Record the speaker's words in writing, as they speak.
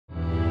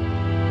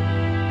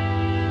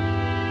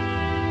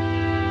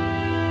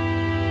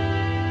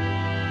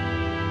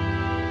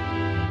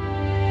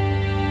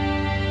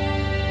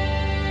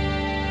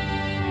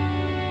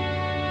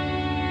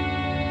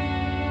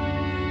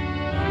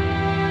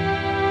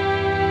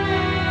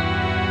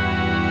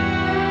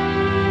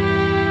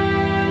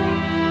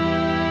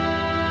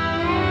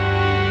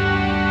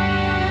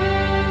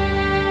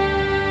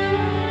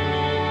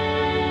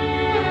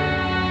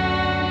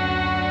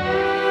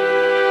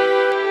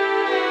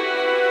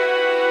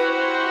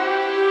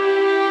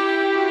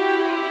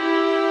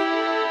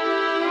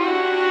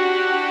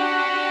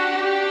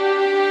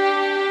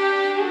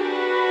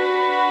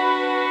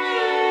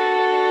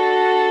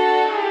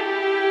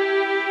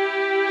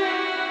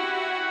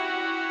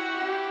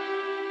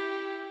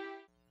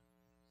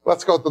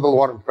Let's go to the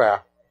Lord in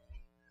prayer.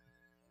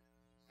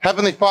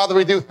 Heavenly Father,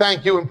 we do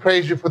thank you and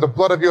praise you for the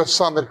blood of your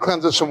Son that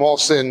cleanses from all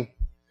sin.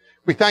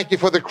 We thank you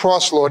for the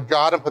cross, Lord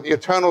God, and for the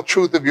eternal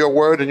truth of your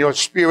word and your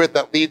Spirit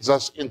that leads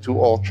us into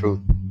all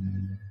truth.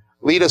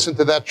 Lead us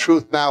into that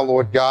truth now,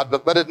 Lord God,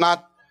 but let it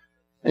not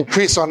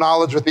increase our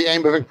knowledge with the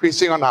aim of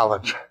increasing our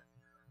knowledge,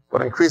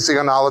 but increasing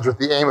our knowledge with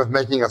the aim of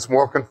making us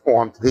more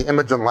conformed to the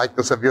image and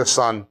likeness of your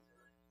Son,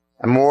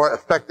 and more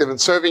effective in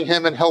serving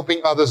him and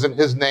helping others in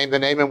his name, the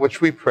name in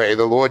which we pray,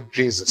 the Lord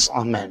Jesus.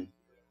 Amen.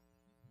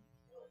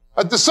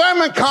 A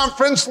discernment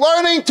conference,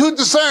 learning to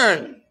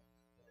discern.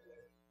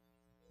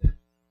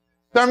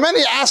 There are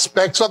many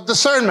aspects of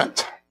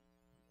discernment.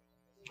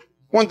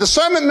 When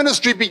discernment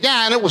ministry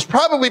began, it was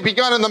probably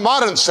begun in the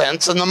modern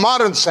sense,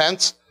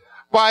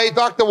 by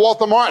Dr.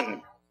 Walter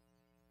Martin.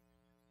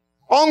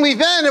 Only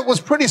then it was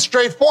pretty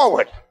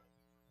straightforward.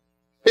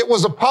 It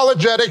was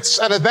apologetics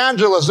and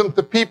evangelism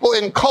to people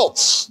in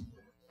cults,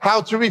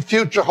 how to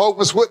refute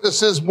Jehovah's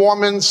Witnesses,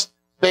 Mormons,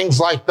 things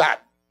like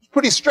that. It's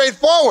pretty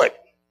straightforward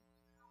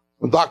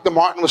when Dr.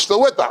 Martin was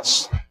still with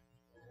us.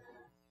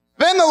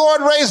 Then the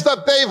Lord raised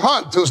up Dave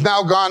Hunt, who's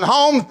now gone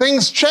home.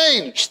 Things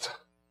changed.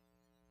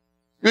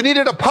 You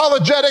needed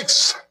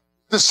apologetics,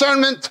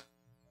 discernment,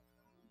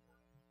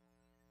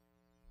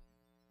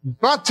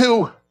 not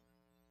to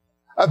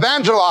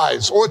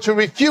evangelize or to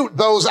refute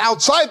those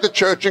outside the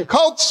church and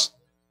cults,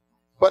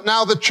 but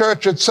now the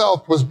church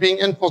itself was being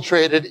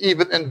infiltrated,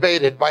 even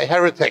invaded by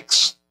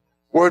heretics,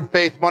 word,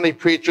 faith, money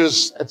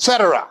preachers,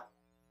 etc.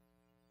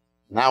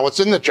 Now it's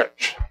in the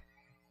church.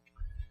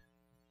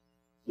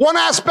 One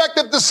aspect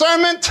of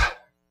discernment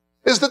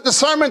is the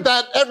discernment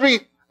that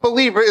every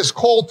believer is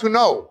called to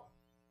know,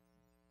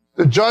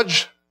 to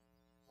judge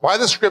by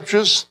the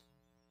scriptures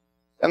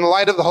in the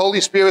light of the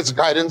Holy Spirit's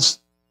guidance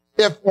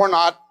if or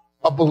not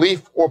a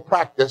belief or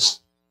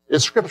practice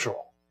is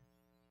scriptural.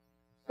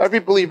 Every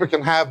believer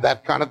can have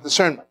that kind of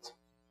discernment.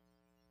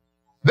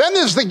 Then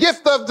there's the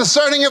gift of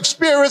discerning of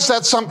spirits.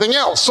 That's something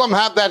else. Some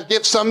have that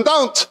gift, some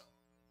don't.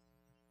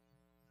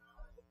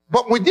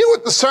 But when we deal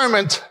with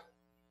discernment,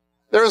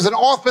 there is an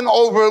often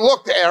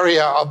overlooked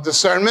area of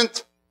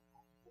discernment.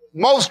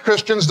 Most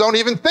Christians don't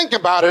even think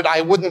about it,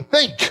 I wouldn't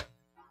think.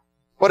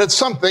 But it's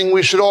something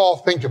we should all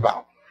think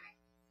about.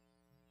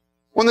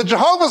 When the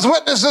Jehovah's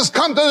Witnesses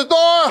come to the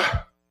door,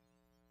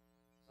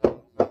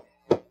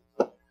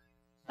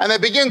 and they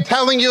begin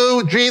telling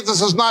you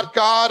Jesus is not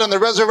God and the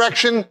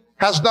resurrection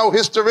has no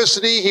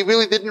historicity, he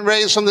really didn't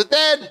raise from the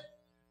dead,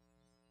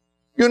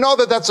 you know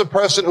that that's a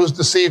person who's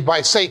deceived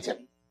by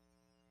Satan.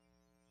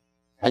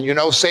 And you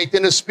know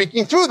Satan is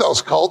speaking through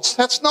those cults.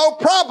 That's no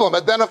problem,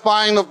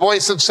 identifying the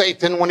voice of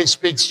Satan when he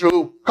speaks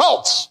through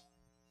cults.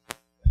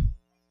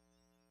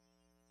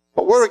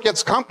 But where it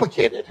gets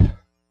complicated,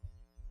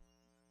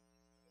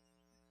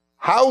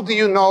 how do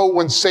you know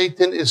when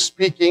Satan is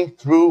speaking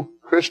through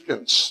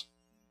Christians?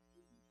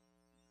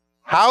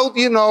 How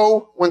do you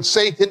know when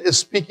Satan is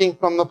speaking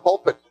from the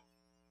pulpit?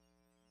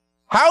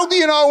 How do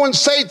you know when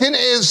Satan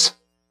is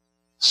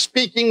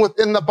speaking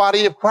within the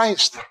body of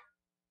Christ?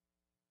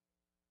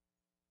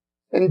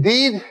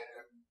 Indeed,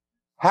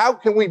 how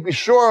can we be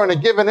sure in a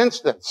given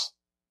instance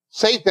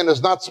Satan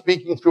is not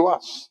speaking through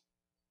us?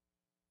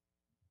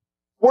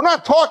 We're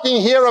not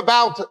talking here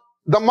about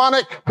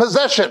demonic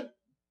possession.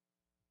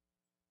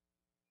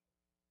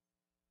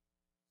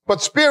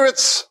 But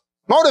spirits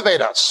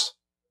motivate us.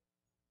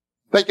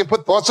 They can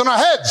put thoughts in our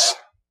heads.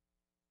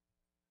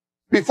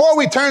 Before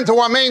we turn to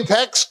our main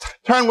text,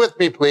 turn with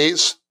me,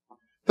 please,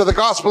 to the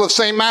Gospel of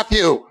St.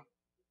 Matthew,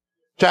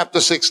 chapter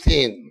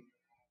 16.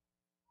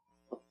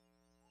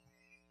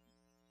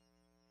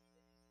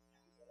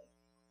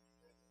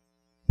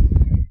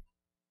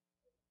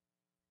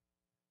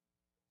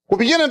 We'll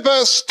begin in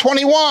verse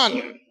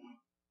 21.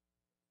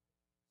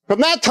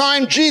 From that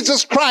time,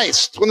 Jesus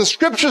Christ. When the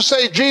scriptures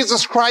say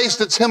Jesus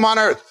Christ, it's him on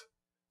earth.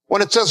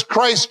 When it says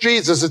Christ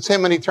Jesus, it's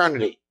him in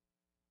eternity.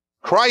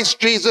 Christ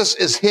Jesus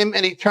is him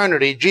in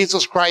eternity.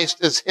 Jesus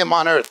Christ is him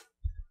on earth.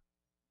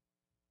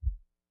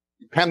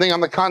 Depending on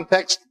the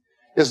context,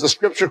 is the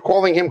scripture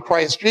calling him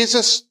Christ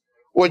Jesus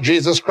or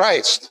Jesus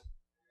Christ?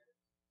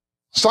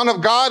 Son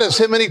of God is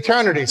him in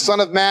eternity. Son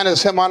of man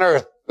is him on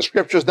earth. The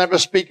scriptures never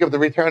speak of the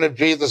return of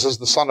Jesus as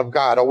the Son of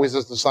God, always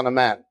as the Son of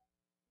man.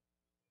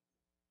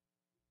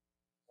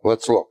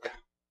 Let's look.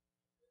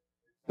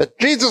 That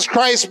Jesus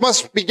Christ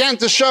must begin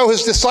to show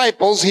his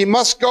disciples he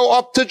must go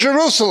up to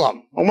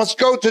Jerusalem, or must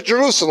go to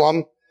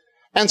Jerusalem,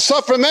 and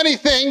suffer many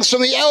things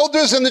from the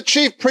elders and the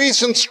chief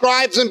priests and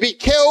scribes, and be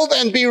killed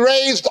and be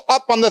raised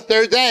up on the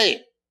third day.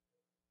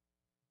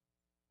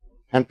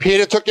 And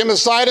Peter took him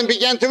aside and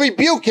began to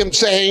rebuke him,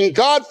 saying,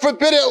 God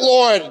forbid it,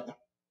 Lord.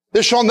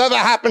 This shall never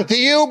happen to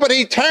you. But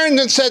he turned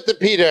and said to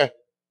Peter,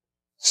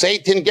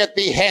 Satan, get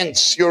thee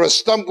hence. You're a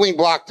stumbling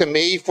block to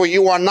me, for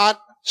you are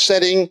not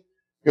setting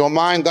your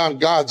mind on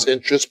God's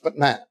interest, but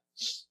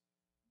man's.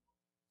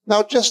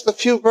 Now, just a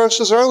few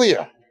verses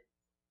earlier,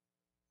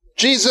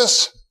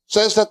 Jesus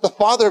says that the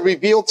Father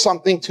revealed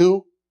something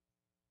to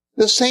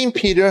the same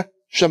Peter,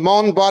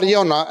 Shimon Bar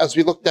Yonah, as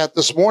we looked at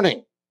this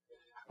morning.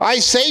 I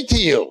say to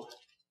you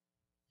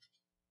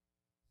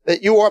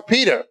that you are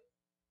Peter.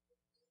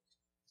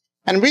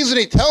 And the reason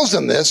he tells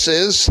them this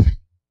is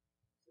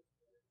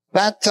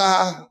that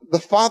the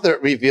Father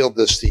revealed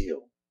this to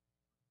you.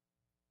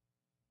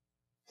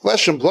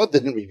 Flesh and blood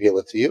didn't reveal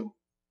it to you.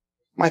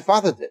 My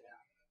Father did.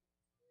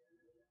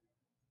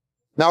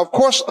 Now, of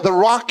course, the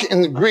rock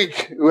in the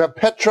Greek, you have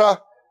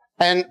Petra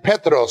and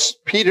Petros.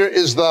 Peter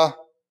is the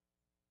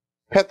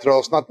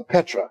Petros, not the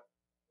Petra.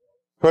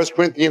 1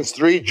 Corinthians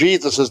 3,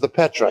 Jesus is the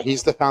Petra.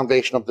 He's the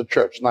foundation of the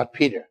church, not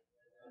Peter.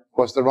 Of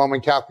course, the Roman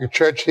Catholic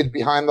Church hid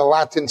behind the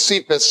Latin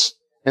Cephas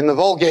in the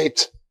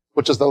Vulgate,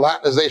 which is the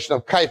Latinization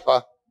of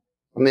Kepha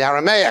from the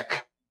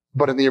Aramaic.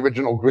 But in the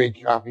original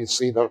Greek,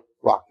 obviously, the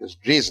rock is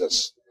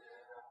Jesus.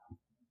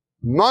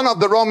 None of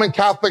the Roman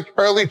Catholic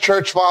early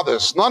church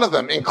fathers, none of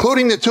them,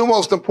 including the two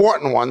most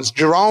important ones,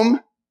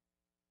 Jerome,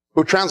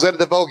 who translated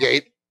the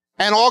Vulgate,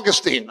 and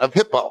Augustine of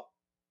Hippo,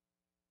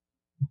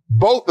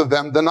 both of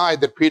them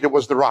denied that Peter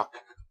was the rock.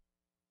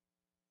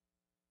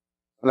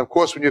 And of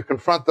course, when you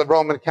confront the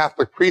Roman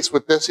Catholic priest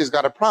with this, he's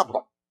got a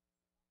problem.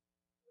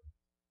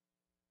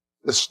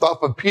 The stuff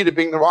of Peter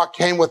being the rock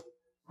came with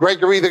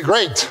Gregory the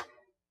Great,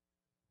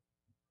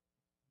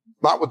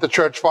 not with the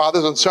church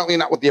fathers, and certainly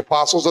not with the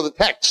apostles of the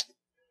text.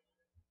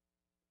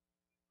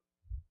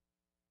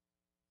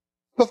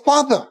 The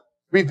Father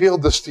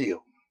revealed this to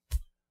you.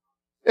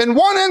 In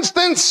one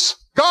instance,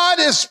 God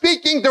is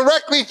speaking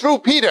directly through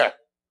Peter.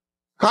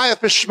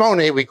 Caiaphas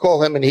Shmoni, we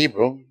call him in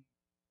Hebrew.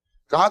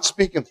 God's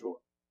speaking through him.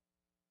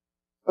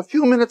 A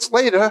few minutes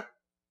later,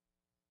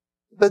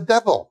 the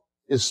devil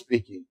is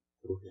speaking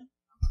through him.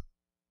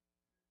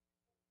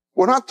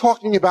 We're not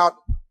talking about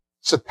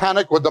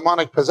satanic or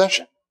demonic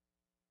possession,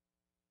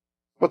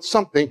 but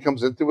something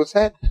comes into his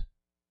head.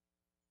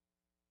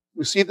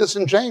 We see this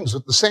in James.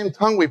 With the same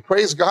tongue, we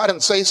praise God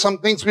and say some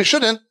things we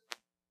shouldn't.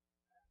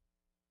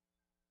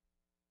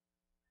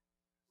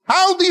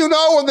 How do you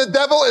know when the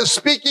devil is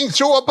speaking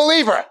through a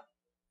believer?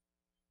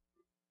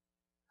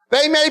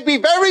 They may be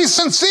very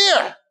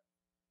sincere.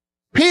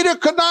 Peter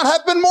could not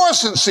have been more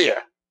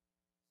sincere.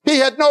 He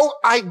had no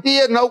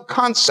idea, no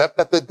concept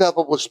that the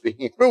devil was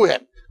speaking through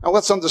him. Now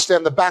let's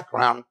understand the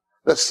background.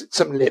 Let's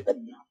some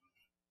living.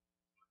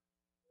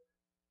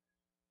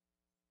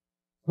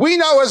 We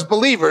know as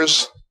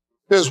believers,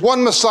 there's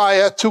one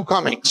Messiah, two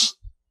comings.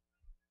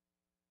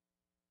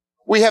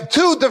 We have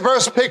two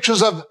diverse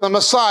pictures of the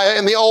Messiah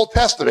in the Old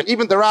Testament.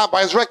 Even the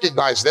rabbis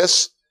recognize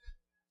this.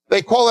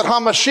 They call it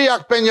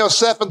Hamashiach ben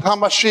Yosef and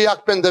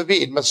Hamashiach ben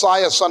David,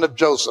 Messiah son of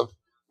Joseph,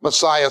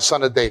 Messiah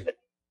son of David.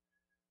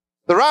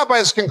 The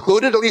rabbis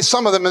concluded, at least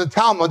some of them in the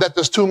Talmud, that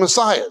there's two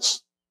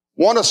Messiahs.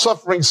 One a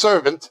suffering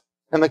servant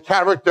in the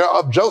character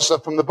of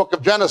Joseph from the book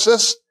of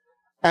Genesis,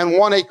 and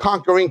one a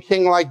conquering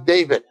king like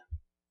David.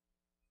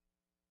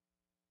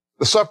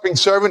 The suffering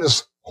servant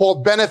is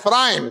called Ben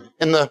Ephraim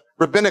in the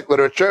rabbinic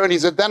literature, and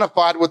he's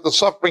identified with the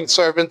suffering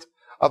servant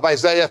of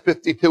Isaiah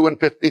 52 and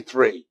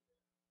 53.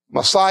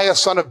 Messiah,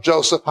 son of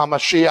Joseph,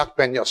 Hamashiach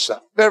ben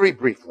Yosef. Very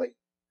briefly.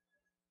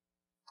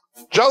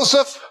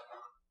 Joseph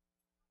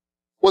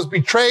was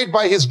betrayed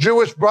by his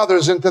Jewish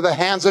brothers into the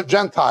hands of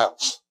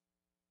Gentiles.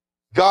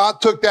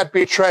 God took that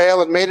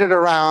betrayal and made it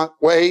a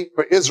way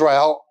for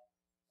Israel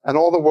and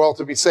all the world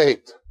to be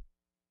saved.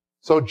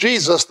 So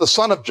Jesus, the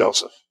son of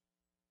Joseph,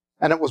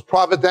 and it was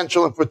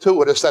providential and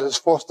fortuitous that his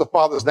foster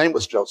father's name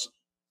was Joseph,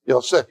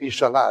 Yosef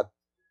Ishalad.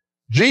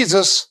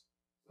 Jesus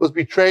was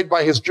betrayed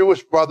by his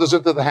Jewish brothers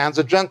into the hands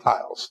of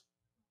Gentiles.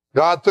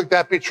 God took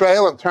that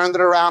betrayal and turned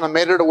it around and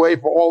made it a way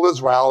for all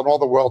Israel and all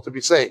the world to be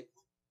saved.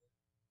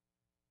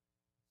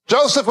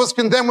 Joseph was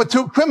condemned with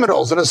two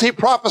criminals, and as he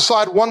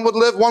prophesied, one would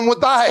live, one would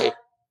die.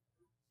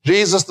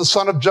 Jesus, the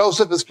son of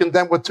Joseph, is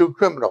condemned with two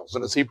criminals,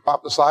 and as he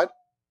prophesied,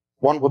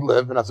 one would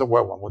live, and as it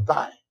were, one would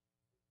die.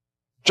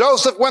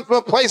 Joseph went from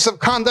a place of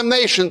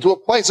condemnation to a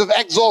place of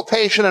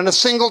exaltation in a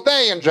single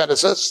day in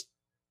Genesis.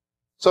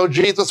 So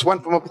Jesus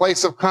went from a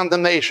place of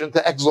condemnation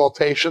to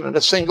exaltation in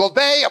a single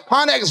day.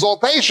 Upon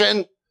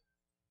exaltation,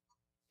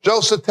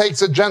 Joseph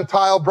takes a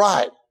Gentile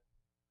bride.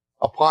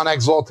 Upon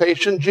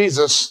exaltation,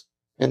 Jesus,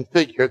 in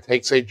figure,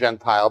 takes a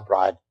Gentile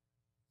bride,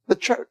 the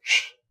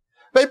church.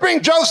 They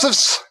bring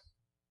Joseph's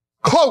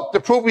cloak to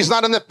prove he's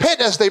not in the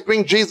pit, as they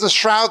bring Jesus'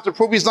 shroud to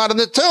prove he's not in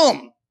the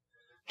tomb.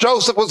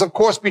 Joseph was, of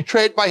course,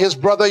 betrayed by his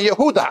brother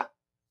Yehuda,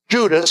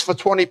 Judas, for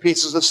 20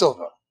 pieces of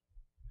silver.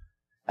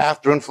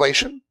 After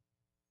inflation,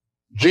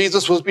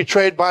 Jesus was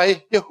betrayed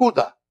by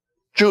Yehuda,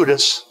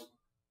 Judas,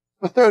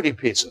 for 30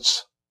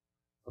 pieces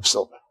of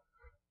silver.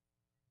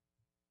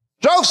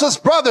 Joseph's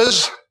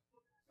brothers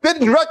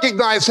didn't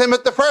recognize him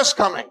at the first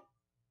coming.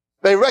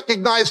 They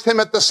recognized him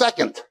at the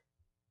second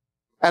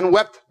and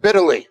wept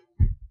bitterly.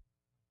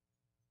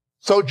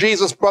 So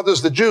Jesus'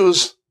 brothers, the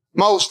Jews,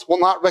 most will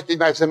not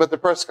recognize him at the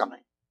first coming.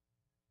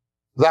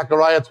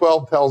 Zechariah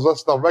 12 tells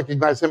us they'll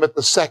recognize him at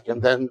the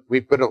second and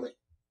weep bitterly.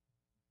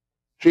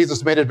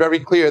 Jesus made it very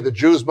clear the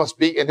Jews must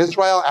be in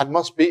Israel and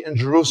must be in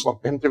Jerusalem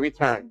for him to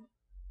return.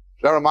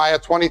 Matthew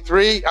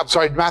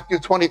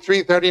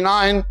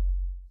 23:39,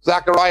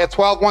 Zechariah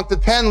 12,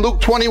 1-10,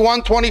 Luke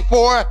 21,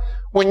 24.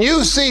 When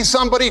you see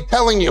somebody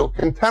telling you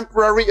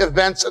contemporary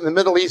events in the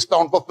Middle East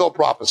don't fulfill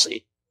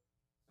prophecy,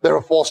 they're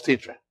a false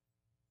teacher.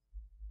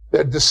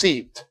 They're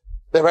deceived.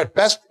 They're at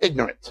best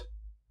ignorant.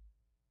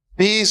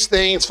 These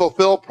things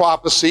fulfill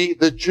prophecy.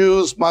 The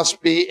Jews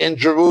must be in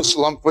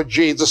Jerusalem for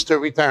Jesus to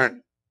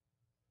return.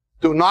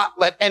 Do not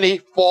let any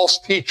false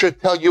teacher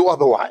tell you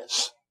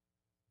otherwise.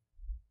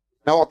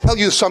 Now I'll tell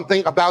you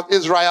something about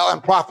Israel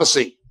and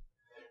prophecy.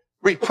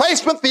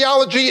 Replacement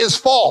theology is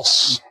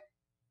false.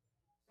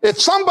 If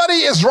somebody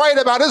is right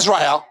about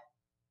Israel,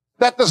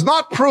 that does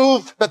not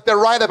prove that they're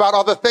right about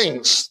other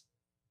things.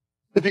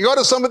 If you go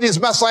to some of these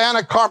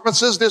messianic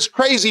conferences, there's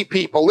crazy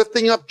people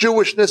lifting up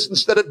Jewishness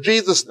instead of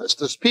Jesusness.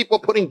 There's people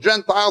putting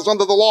Gentiles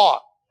under the law.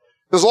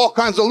 There's all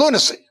kinds of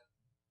lunacy.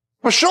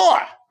 For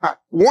sure. I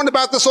warn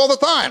about this all the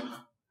time.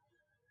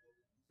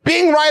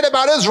 Being right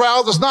about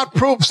Israel does not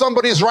prove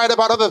somebody's right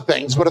about other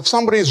things. But if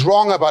somebody's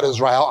wrong about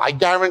Israel, I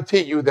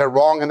guarantee you they're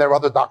wrong in their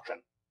other doctrine.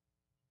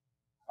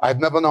 I've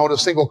never known a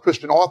single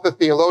Christian author,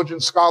 theologian,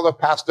 scholar,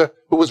 pastor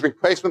who was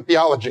replacement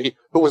theology,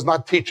 who was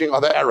not teaching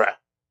other error.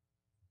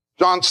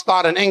 John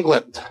Stott in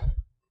England,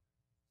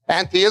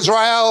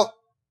 anti-Israel,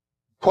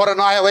 taught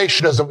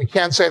annihilationism. We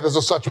can't say there's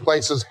a such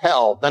place as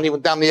hell. Then he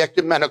went down the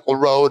ecumenical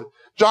road.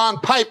 John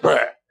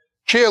Piper,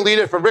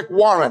 cheerleader for Rick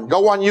Warren.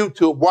 Go on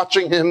YouTube,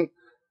 watching him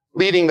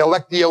leading the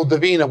Lectio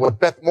Divina with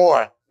Beth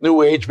Moore,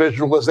 New Age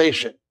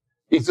visualization.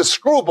 He's a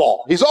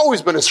screwball. He's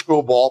always been a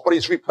screwball, but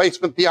he's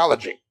replacement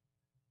theology.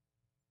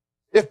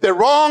 If they're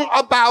wrong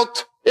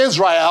about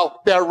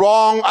Israel, they're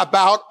wrong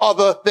about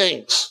other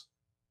things.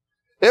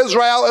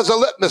 Israel is a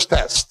litmus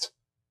test.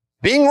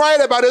 Being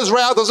right about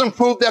Israel doesn't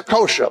prove they're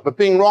kosher, but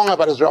being wrong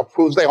about Israel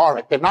proves they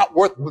aren't. They're not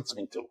worth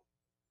listening to.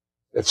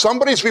 If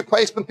somebody's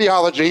replacement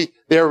theology,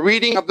 their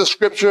reading of the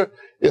scripture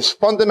is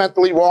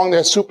fundamentally wrong,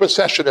 they're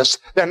supersessionists,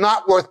 they're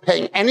not worth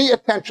paying any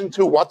attention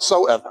to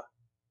whatsoever.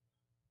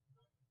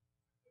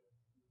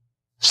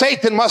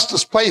 Satan must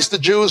displace the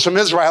Jews from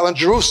Israel and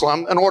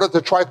Jerusalem in order to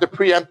try to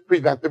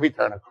prevent the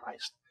return of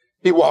Christ.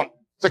 He won't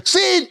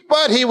succeed,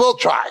 but he will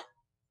try.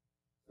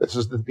 This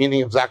is the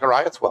meaning of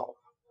Zechariah 12.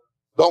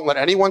 Don't let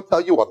anyone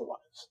tell you otherwise.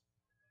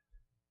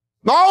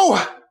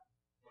 No!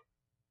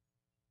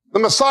 The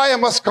Messiah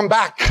must come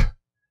back.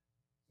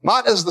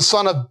 Not as the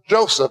son of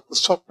Joseph, the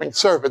suffering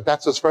servant.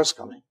 That's his first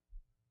coming.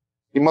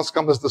 He must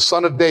come as the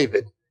son of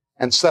David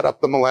and set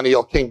up the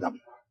millennial kingdom.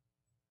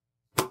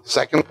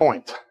 Second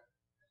point.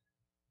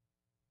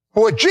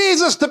 For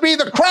Jesus to be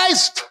the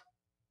Christ,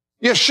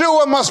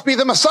 Yeshua must be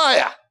the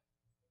Messiah.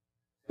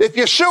 If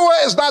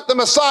Yeshua is not the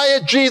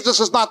Messiah, Jesus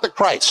is not the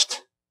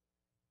Christ.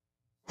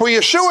 For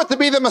Yeshua to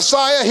be the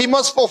Messiah, he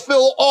must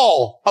fulfill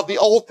all of the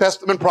Old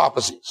Testament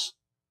prophecies.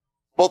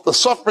 Both the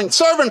suffering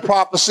servant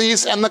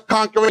prophecies and the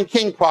conquering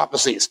king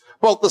prophecies.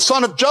 Both the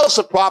son of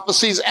Joseph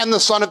prophecies and the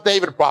son of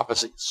David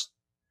prophecies.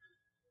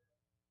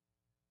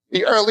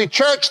 The early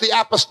church, the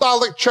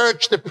apostolic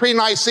church, the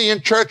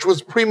pre-Nicene church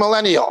was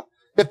premillennial.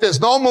 If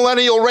there's no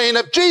millennial reign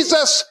of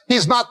Jesus,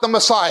 he's not the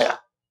Messiah.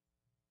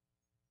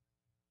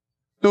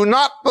 Do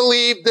not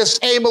believe this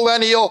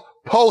amillennial,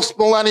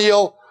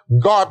 post-millennial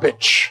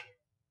garbage.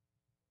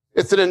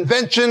 It's an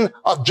invention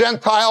of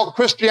Gentile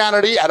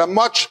Christianity at a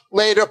much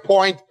later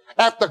point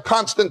after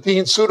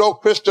Constantine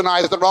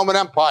pseudo-Christianized the Roman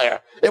Empire.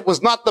 It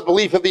was not the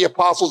belief of the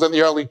apostles in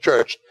the early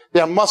church.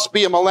 There must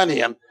be a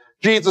millennium.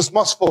 Jesus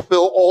must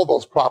fulfill all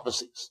those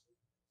prophecies.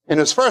 In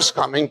his first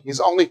coming, he's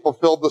only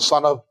fulfilled the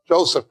son of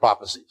Joseph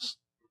prophecies.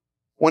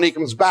 When he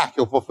comes back,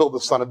 he'll fulfill the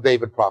son of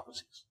David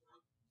prophecies.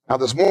 Now,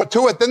 there's more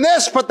to it than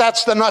this, but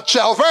that's the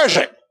nutshell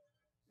version.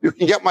 You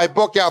can get my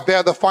book out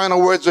there, The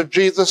Final Words of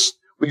Jesus.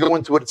 We go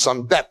into it at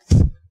some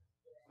depth.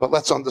 But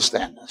let's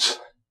understand this.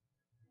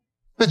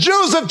 The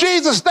Jews of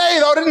Jesus' day,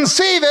 though, didn't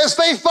see this.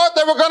 They thought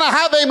they were going to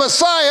have a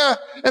Messiah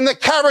in the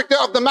character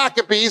of the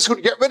Maccabees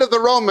who'd get rid of the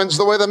Romans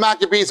the way the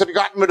Maccabees had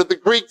gotten rid of the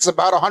Greeks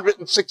about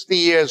 160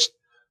 years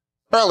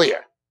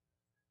earlier.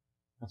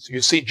 So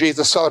you see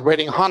Jesus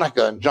celebrating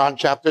Hanukkah in John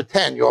chapter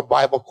 10. Your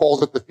Bible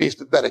calls it the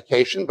Feast of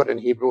Dedication, but in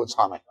Hebrew it's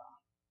Hanukkah.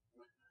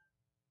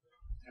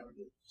 There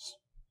it is.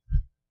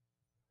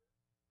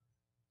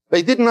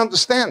 They didn't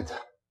understand.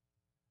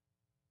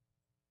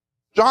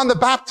 John the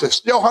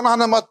Baptist,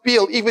 Yohanan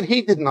HaMatbil, even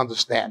he didn't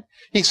understand.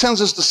 He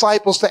sends his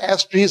disciples to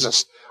ask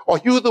Jesus,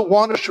 are you the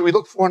one or should we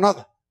look for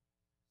another?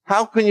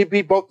 How can you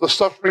be both the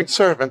suffering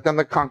servant and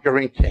the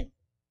conquering king?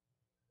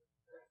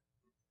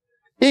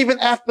 Even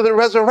after the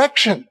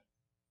resurrection,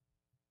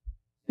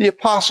 the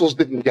apostles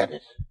didn't get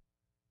it.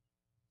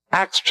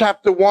 Acts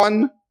chapter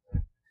 1,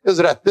 is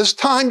it at this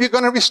time you're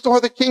going to restore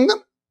the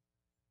kingdom?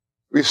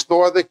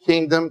 Restore the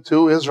kingdom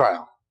to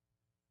Israel.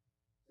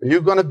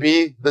 You're going to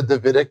be the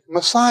Davidic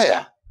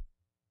Messiah.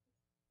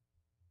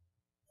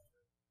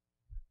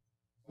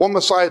 One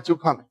Messiah, two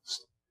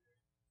comings.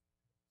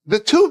 The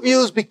two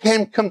views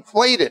became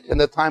conflated in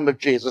the time of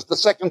Jesus, the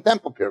Second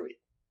Temple period.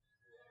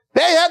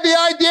 They had the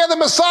idea the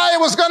Messiah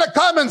was going to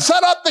come and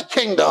set up the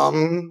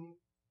kingdom.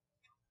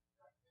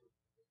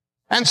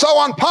 And so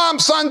on Palm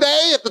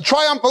Sunday, at the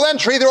triumphal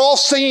entry, they're all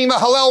singing the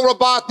Hallel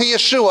Rabbah to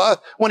Yeshua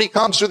when he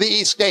comes through the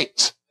East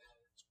Gate.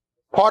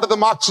 Part of the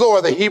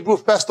Machzor, the Hebrew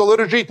festal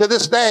liturgy to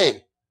this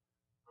day.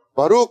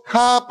 Baruch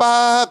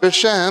haba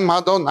b'shem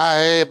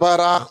Adonai,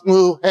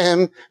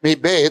 barachnuhem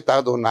mibeit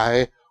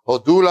Adonai,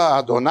 hodula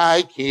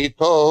Adonai ki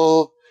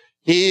tov,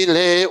 ki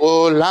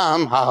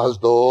le'olam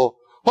hazdo.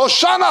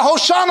 Hoshana,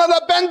 Hoshana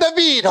the Ben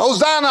David,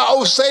 Hosanna,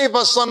 O save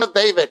us, son of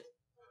David.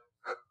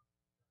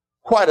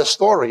 Quite a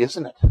story,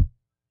 isn't it?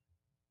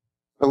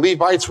 The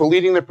Levites were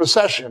leading the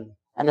procession,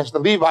 and as the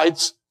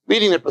Levites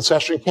leading the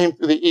procession came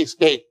through the East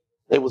Gate,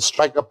 they would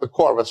strike up the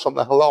chorus from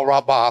the Hallel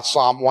Rabbah,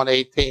 Psalm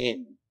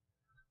 118.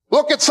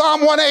 Look at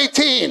Psalm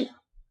 118.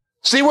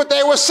 See what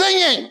they were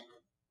singing.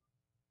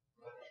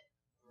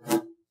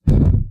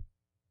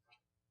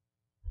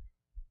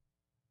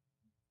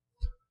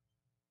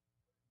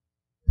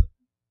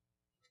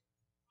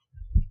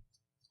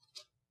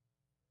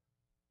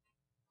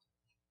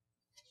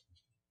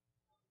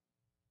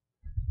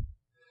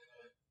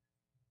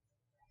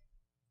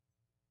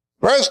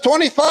 Verse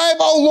 25,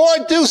 O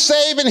Lord, do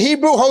save, in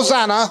Hebrew,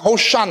 Hosanna,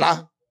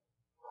 Hoshana.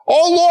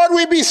 O Lord,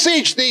 we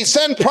beseech thee,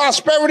 send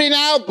prosperity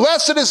now.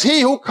 Blessed is he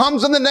who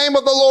comes in the name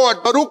of the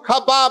Lord. Baruch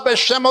haba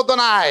b'shem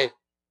Adonai.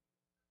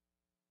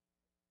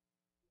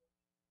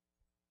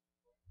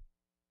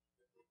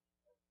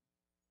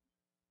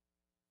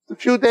 A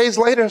few days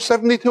later,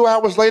 72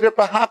 hours later,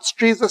 perhaps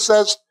Jesus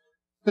says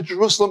to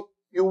Jerusalem,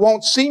 you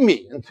won't see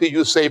me until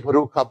you say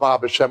Baruch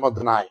haba b'shem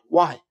Adonai.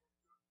 Why?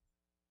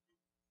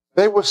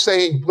 They were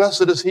saying,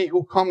 blessed is he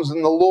who comes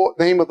in the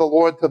name of the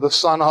Lord to the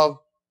son of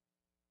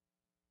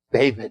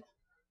David.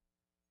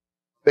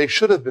 They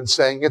should have been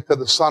saying it to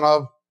the son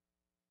of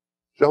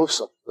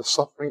Joseph, the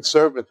suffering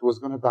servant who was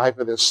going to die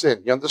for their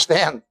sin. You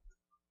understand?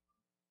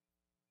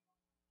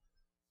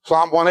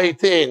 Psalm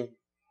 118.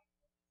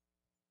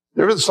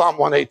 There is Psalm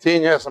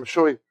 118. Yes, I'm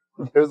sure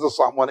there is a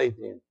Psalm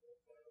 118.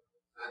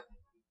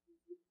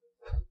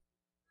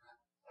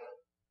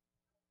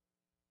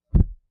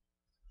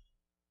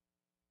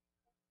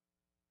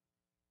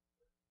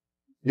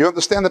 You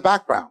understand the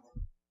background.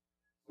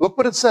 Look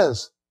what it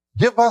says.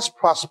 Give us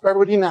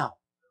prosperity now.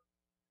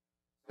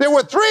 There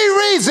were 3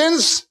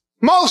 reasons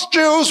most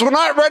Jews were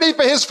not ready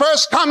for his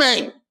first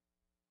coming.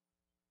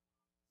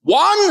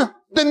 1,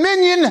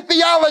 dominion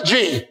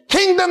theology.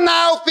 Kingdom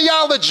now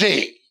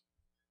theology.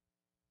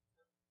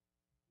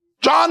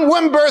 John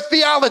Wimber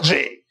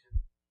theology.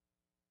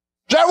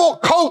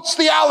 Gerald Coates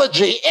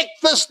theology.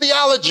 Ichthus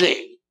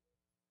theology.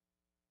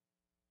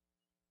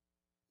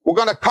 We're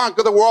going to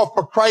conquer the world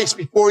for Christ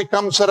before he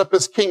comes set up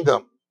his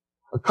kingdom.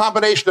 A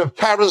combination of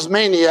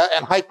charismania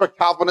and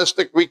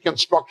hyper-Calvinistic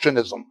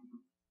reconstructionism.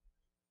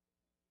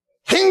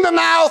 Kingdom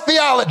now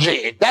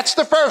theology. That's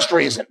the first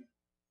reason.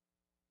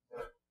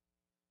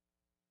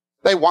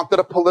 They wanted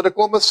a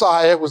political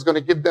Messiah who was going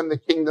to give them the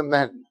kingdom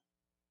then.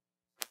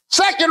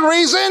 Second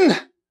reason,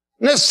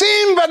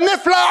 Nesim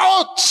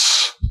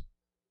v'niflaot.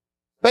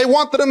 They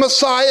wanted a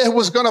Messiah who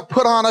was going to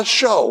put on a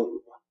show.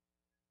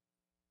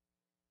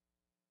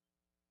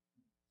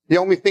 The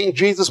only thing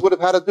Jesus would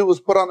have had to do was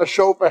put on a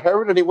show for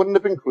Herod, and he wouldn't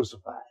have been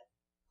crucified.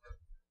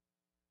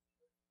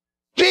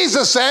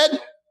 Jesus said,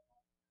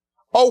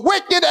 a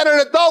wicked and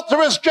an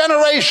adulterous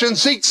generation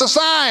seeks a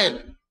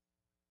sign.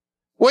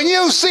 When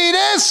you see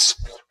this,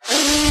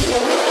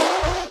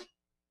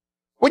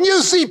 when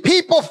you see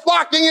people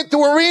flocking into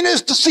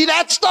arenas to see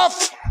that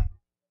stuff,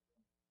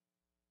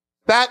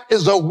 that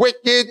is a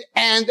wicked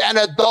and an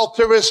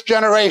adulterous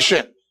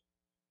generation.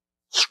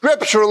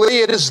 Scripturally,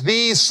 it is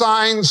these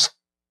signs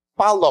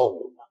follow.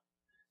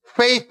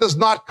 Faith does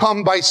not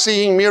come by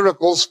seeing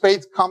miracles.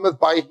 Faith cometh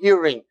by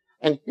hearing,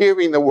 and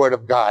hearing the word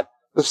of God.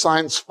 The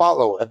signs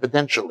follow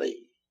evidentially.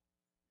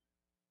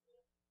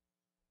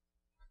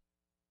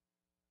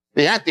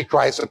 The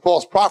Antichrist and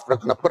false prophet are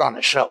going to put on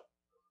a show.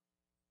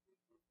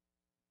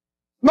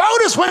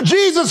 Notice when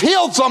Jesus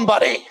healed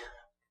somebody.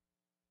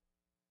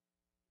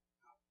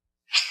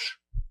 Shh.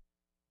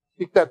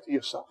 Keep that to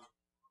yourself.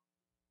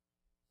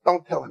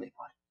 Don't tell anybody.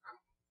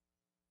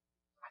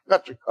 I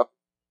got your cup.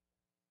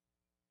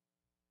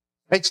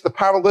 Makes the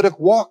paralytic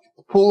walk at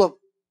the pool of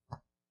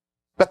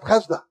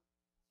Bethesda,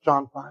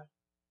 John 5.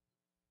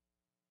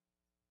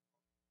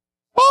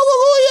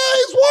 Hallelujah,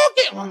 he's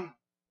walking.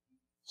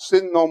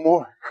 Sin no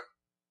more.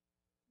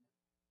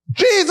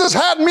 Jesus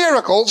had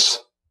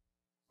miracles,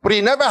 but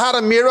he never had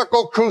a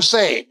miracle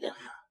crusade.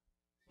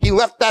 He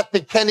left that to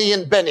Kenny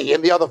and Benny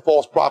and the other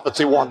false prophets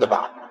he warned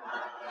about.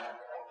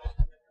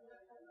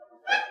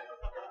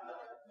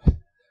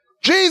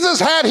 Jesus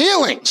had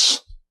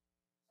healings.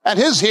 And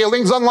his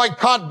healings, unlike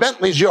Todd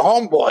Bentley's, your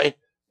homeboy,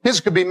 his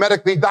could be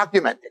medically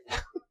documented.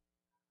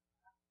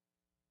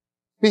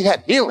 He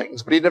had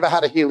healings, but he never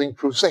had a healing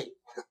crusade.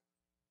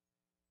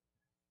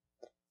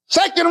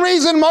 Second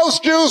reason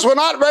most Jews were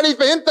not ready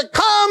for him to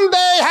come,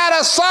 they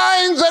had a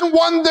signs and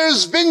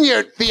wonders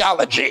vineyard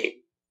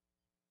theology,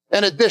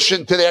 in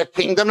addition to their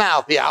kingdom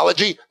now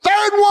theology.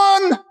 Third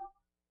one,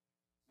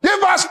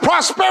 give us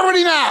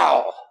prosperity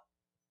now.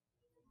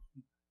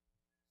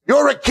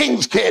 You're a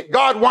king's kid.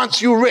 God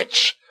wants you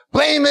rich.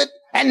 Blame it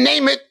and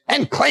name it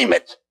and claim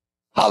it.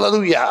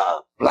 Hallelujah.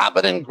 Blab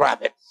it and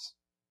grab it.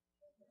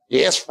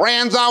 Yes,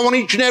 friends, I want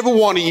each and every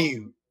one of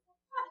you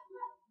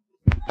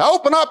to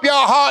open up your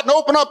heart and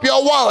open up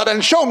your wallet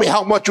and show me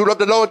how much you love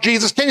the Lord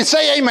Jesus. Can you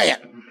say amen?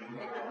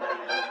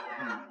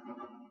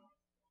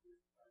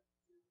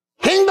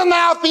 Kingdom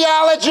Now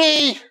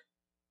theology,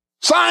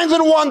 signs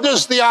and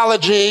wonders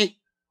theology,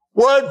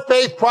 word,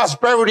 faith,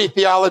 prosperity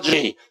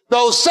theology.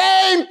 Those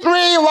same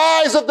three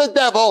lies of the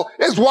devil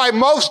is why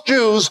most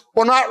Jews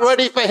were not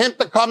ready for him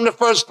to come the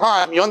first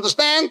time. You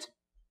understand?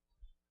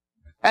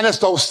 And it's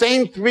those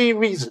same three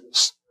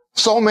reasons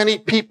so many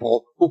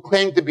people who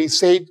claim to be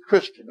saved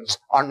Christians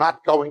are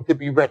not going to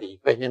be ready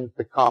for him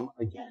to come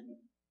again.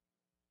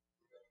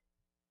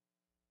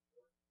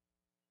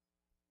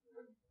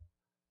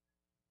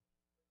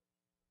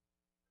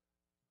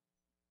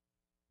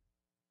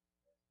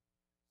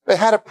 They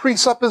had a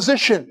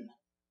presupposition.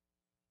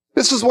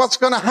 This is what's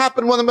going to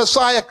happen when the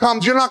Messiah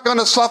comes. You're not going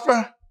to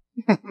suffer.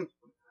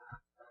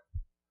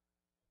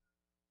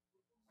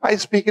 I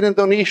speak in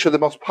Indonesia, the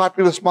most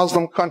populous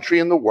Muslim country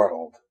in the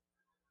world.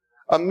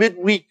 A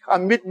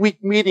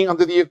midweek meeting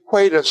under the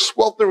equator,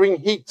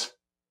 sweltering heat.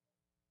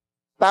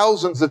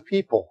 Thousands of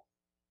people,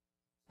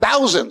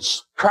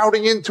 thousands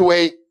crowding into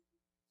a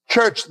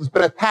church that's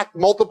been attacked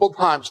multiple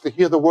times to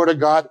hear the word of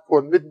God for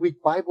a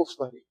midweek Bible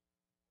study.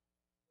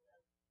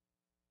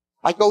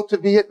 I go to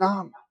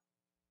Vietnam.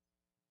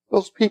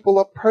 Those people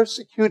are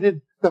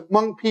persecuted. The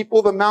Hmong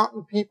people, the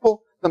mountain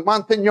people, the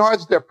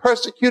Montagnards, they're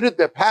persecuted.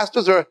 Their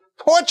pastors are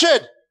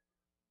tortured.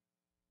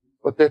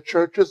 But their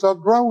churches are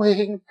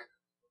growing.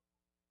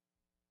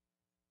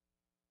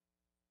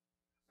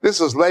 This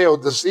is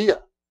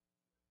Laodicea.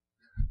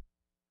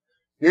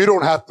 You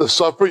don't have to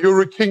suffer.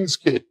 You're a king's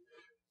kid.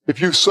 If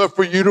you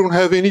suffer, you don't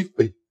have any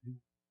faith.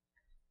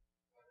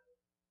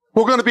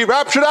 We're going to be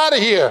raptured out of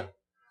here.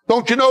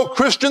 Don't you know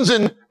Christians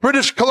in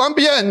British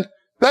Columbia and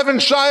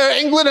Devonshire,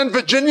 England, and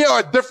Virginia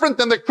are different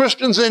than the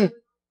Christians in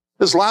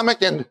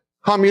Islamic and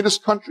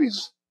communist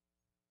countries?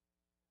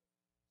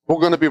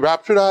 We're going to be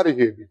raptured out of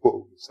here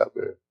before we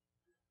suffer.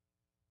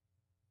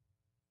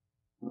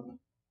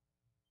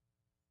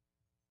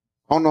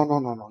 Oh,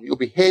 no. You'll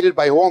be hated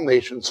by all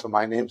nations for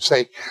my name's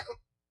sake.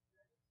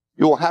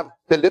 You will have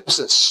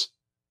thlipsis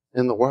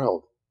in the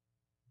world.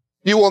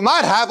 You will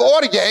not have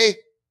orge,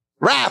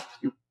 wrath.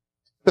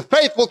 The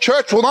faithful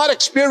church will not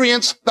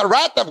experience the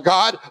wrath of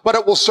God, but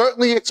it will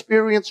certainly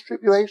experience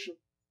tribulation.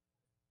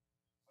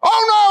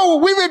 Oh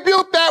no, we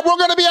rebuke that. We're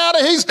going to be out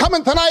of here. He's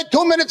coming tonight,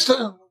 2 minutes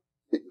to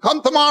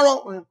come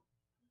tomorrow.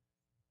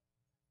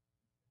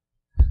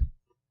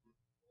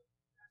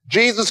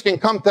 Jesus can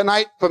come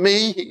tonight for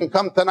me. He can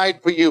come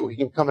tonight for you. He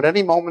can come at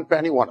any moment for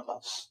any one of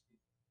us.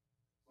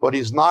 But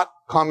he's not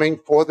coming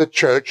for the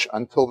church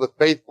until the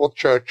faithful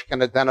church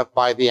can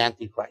identify the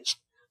Antichrist.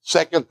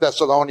 2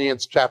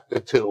 Thessalonians chapter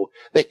 2.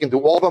 They can do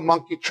all the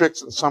monkey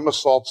tricks and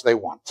somersaults they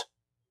want.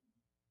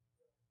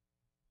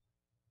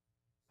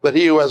 But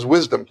he who has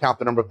wisdom count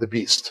the number of the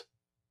beast.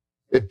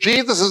 If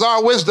Jesus is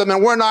our wisdom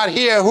and we're not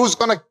here, who's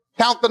going to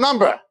count the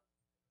number?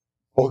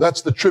 Oh,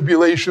 that's the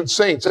tribulation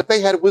saints. If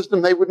they had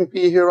wisdom, they wouldn't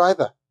be here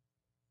either.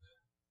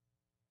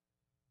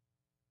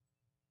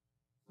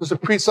 There's a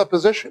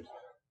presupposition.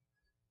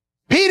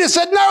 Peter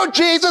said, no,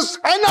 Jesus,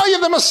 I know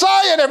you're the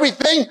Messiah and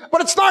everything, but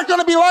it's not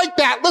going to be like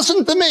that.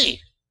 Listen to me.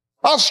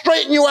 I'll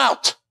straighten you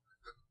out.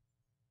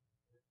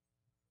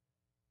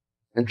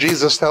 And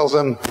Jesus tells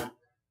him,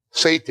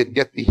 Satan,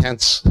 get thee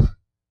hence.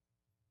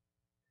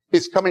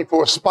 He's coming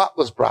for a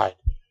spotless bride.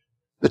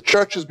 The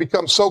church has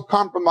become so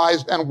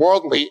compromised and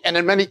worldly, and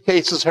in many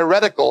cases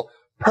heretical,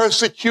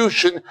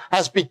 persecution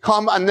has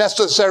become a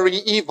necessary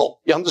evil.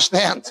 You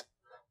understand?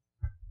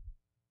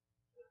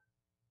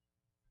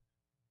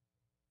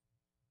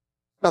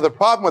 Now, the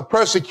problem with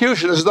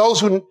persecution is those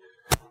who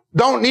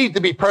don't need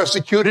to be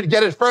persecuted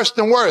get it first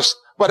and worst,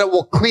 but it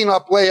will clean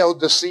up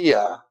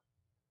Laodicea.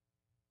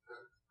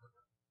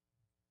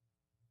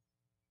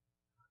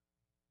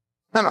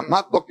 And I'm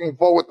not looking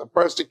forward to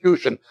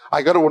persecution.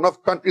 I go to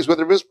enough countries where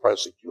there is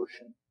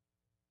persecution.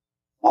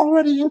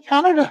 Already in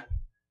Canada,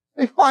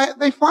 they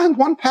fined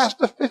one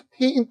pastor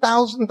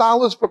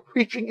 $15,000 for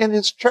preaching in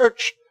his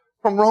church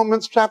from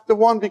Romans chapter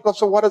 1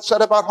 because of what it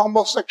said about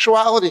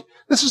homosexuality.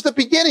 This is the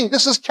beginning.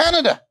 This is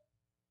Canada.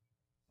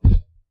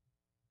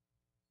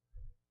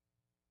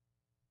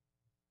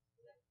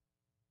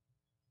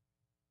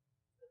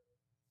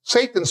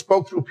 Satan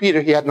spoke through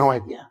Peter. He had no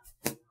idea.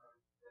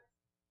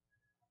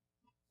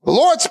 The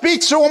Lord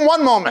speaks through him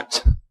one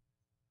moment.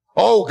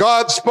 Oh,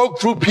 God spoke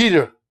through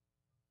Peter.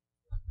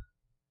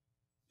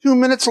 2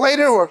 minutes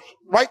later, or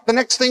right the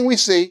next thing we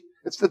see,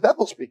 it's the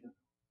devil speaking.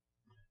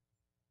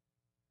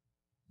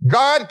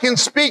 God can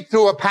speak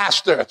through a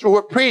pastor, through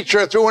a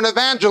preacher, through an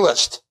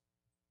evangelist.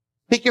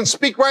 He can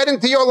speak right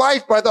into your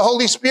life by the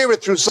Holy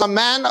Spirit through some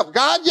man of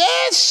God,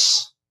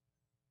 yes.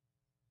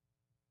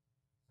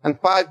 And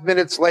 5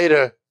 minutes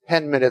later,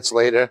 10 minutes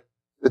later,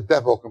 the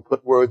devil can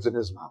put words in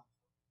his mouth.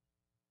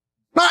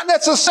 Not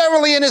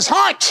necessarily in his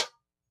heart,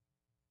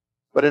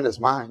 but in his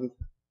mind.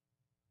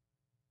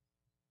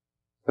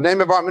 The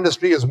name of our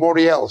ministry is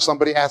Moriel.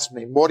 Somebody asked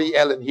me,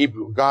 Moriel in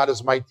Hebrew, God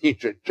is my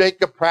teacher.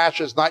 Jacob Prasch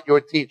is not your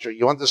teacher.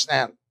 You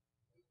understand?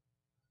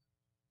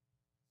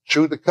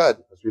 Chew the cud,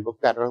 as we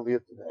looked at earlier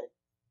today.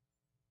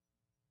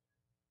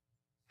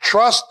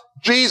 Trust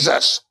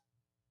Jesus.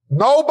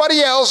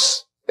 Nobody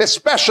else,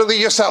 especially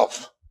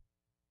yourself.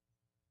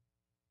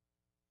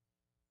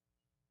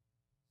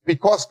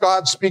 Because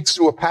God speaks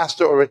to a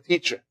pastor or a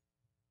teacher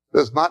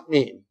does not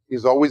mean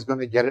he's always going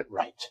to get it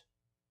right.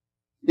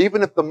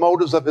 Even if the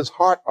motives of his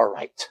heart are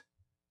right,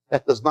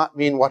 that does not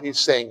mean what he's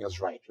saying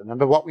is right.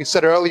 Remember what we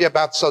said earlier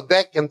about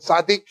Sodek and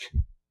Tzaddik?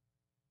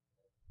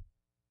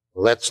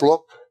 Let's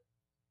look.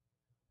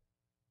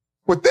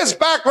 With this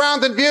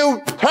background in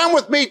view, turn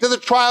with me to the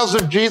trials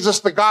of Jesus,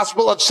 the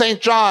Gospel of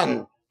St.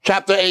 John,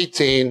 chapter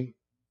 18.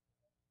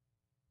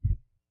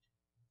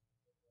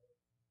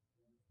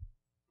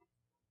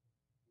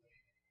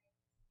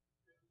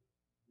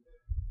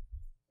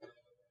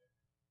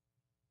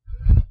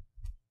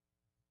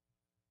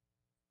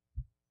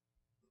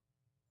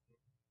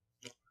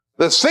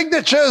 The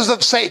signatures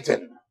of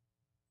Satan.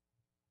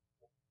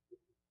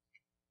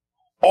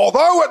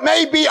 Although it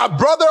may be a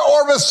brother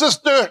or a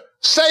sister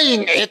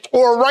saying it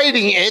or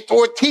writing it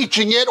or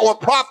teaching it or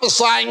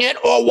prophesying it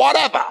or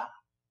whatever,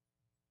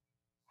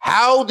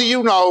 how do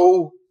you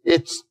know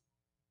it's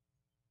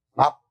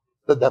not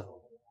the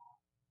devil?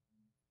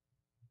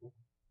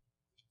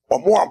 Or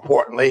more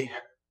importantly,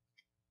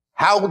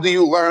 how do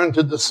you learn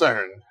to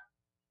discern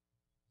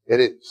it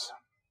is?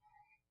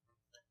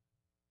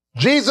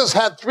 Jesus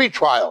had 3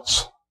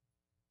 trials.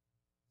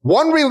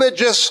 1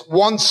 religious,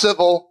 1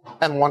 civil,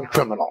 and 1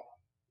 criminal.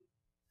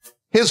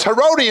 His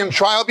Herodian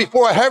trial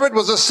before Herod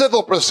was a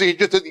civil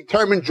procedure to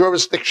determine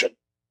jurisdiction.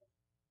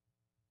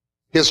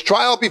 His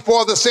trial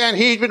before the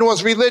Sanhedrin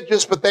was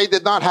religious, but they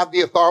did not have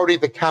the authority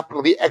to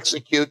capitally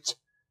execute.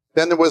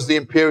 Then there was the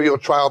imperial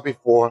trial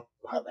before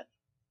Pilate.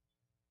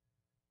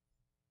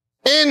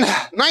 In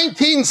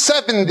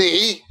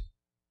 1970,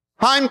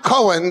 Chaim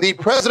Cohen, the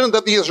president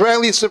of the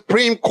Israeli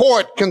Supreme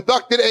Court,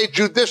 conducted a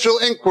judicial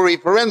inquiry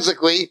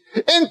forensically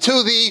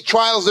into the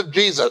trials of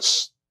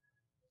Jesus,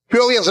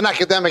 purely as an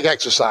academic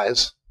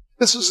exercise.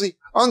 This is the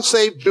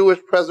unsaved Jewish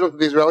president of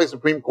the Israeli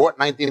Supreme Court,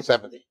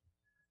 1970.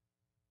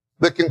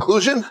 The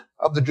conclusion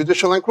of the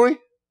judicial inquiry?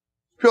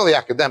 Purely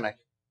academic.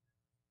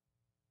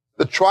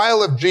 The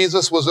trial of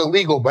Jesus was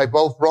illegal by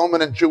both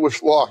Roman and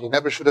Jewish law. He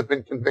never should have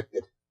been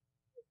convicted.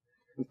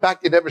 In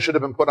fact, he never should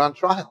have been put on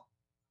trial.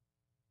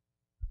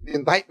 The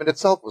indictment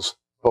itself was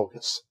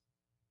bogus.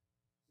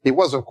 He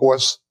was, of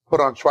course, put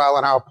on trial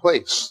in our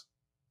place.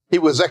 He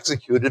was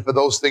executed for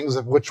those things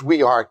of which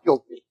we are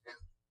guilty.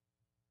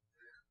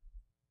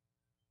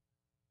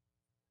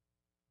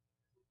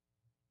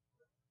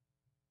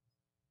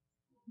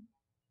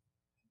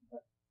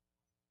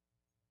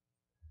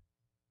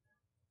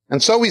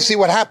 And so we see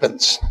what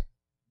happens.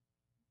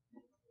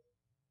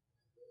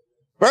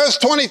 Verse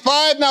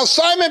 25, now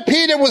Simon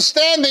Peter was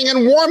standing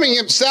and warming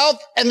himself,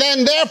 and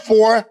then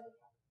therefore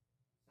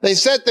they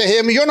said to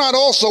him, you're not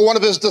also one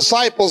of his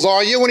disciples,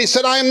 are you? And he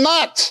said, I am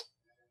not.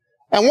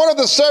 And one of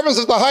the servants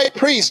of the high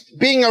priest,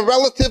 being a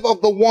relative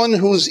of the one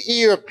whose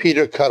ear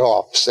Peter cut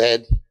off,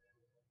 said,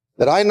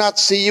 did I not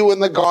see you in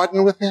the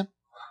garden with him?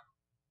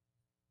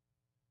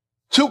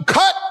 To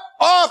cut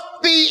off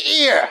the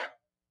ear.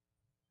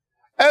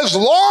 As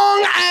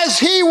long as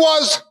he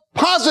was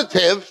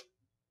positive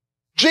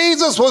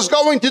Jesus was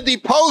going to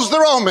depose the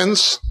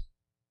Romans,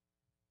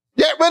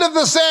 get rid of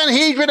the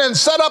Sanhedrin and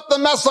set up the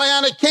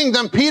Messianic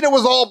kingdom, Peter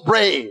was all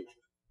brave.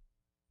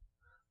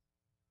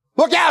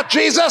 Look out,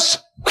 Jesus!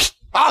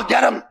 I'll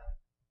get him.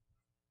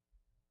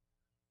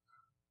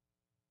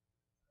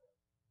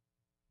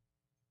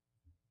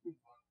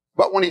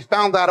 But when he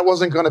found out it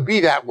wasn't going to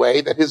be that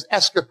way, that his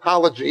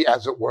eschatology,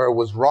 as it were,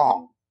 was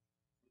wrong,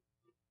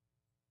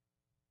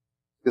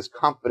 his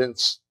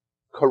confidence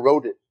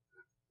corroded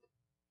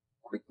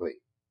quickly.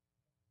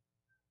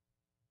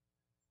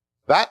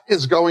 That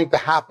is going to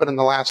happen in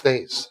the last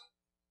days.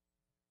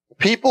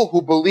 People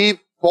who believe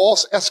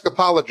false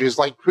eschatologies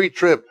like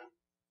pre-trib,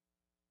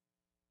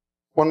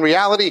 when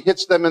reality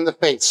hits them in the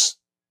face,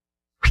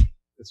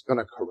 it's going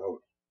to corrode.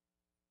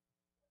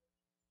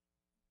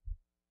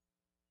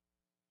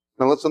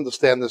 Now let's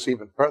understand this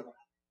even further.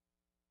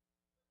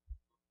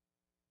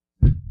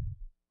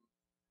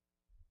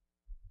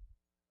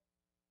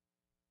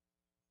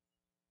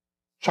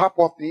 Chop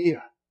off the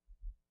ear.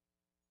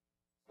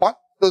 What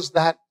does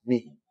that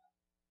mean?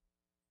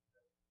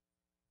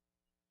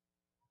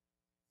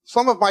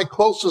 Some of my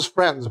closest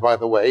friends, by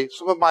the way,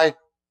 some of my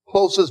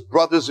closest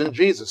brothers in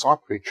Jesus are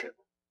pre-trib.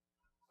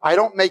 I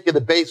don't make it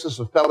a basis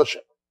of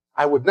fellowship.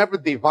 I would never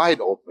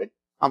divide over it.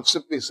 I'm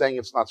simply saying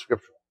it's not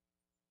scriptural.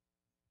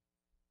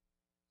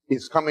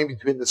 He's coming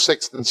between the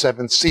 6th and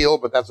 7th seal,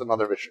 but that's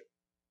another issue.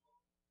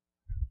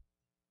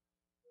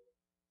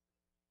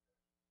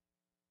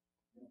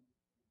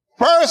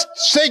 First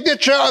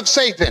signature of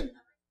Satan.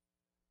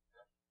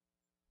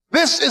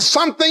 This is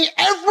something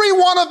every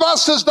one of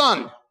us has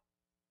done.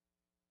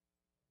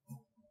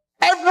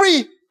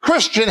 Every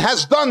Christian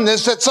has done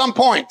this at some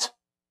point.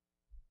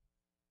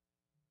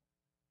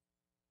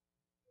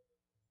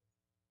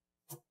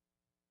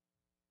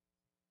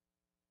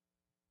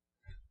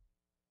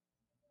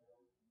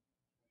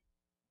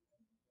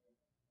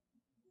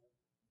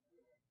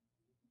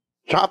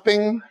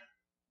 Chopping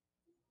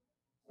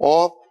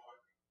off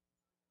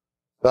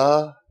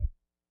the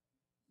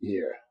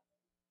ear.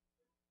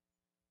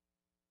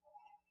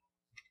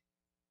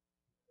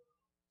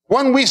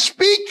 When we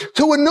speak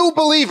to a new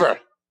believer,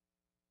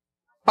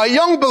 a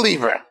young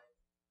believer,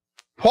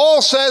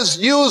 Paul says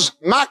use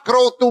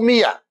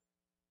makrothumia.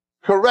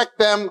 Correct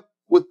them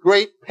with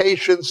great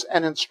patience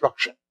and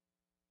instruction.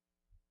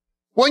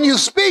 When you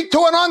speak to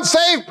an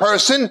unsaved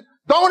person,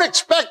 don't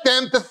expect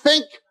them to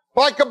think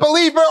like a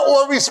believer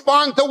or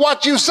respond to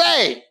what you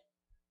say.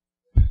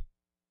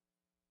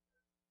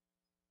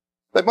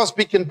 They must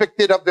be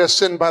convicted of their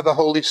sin by the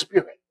Holy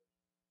Spirit.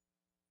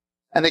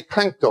 And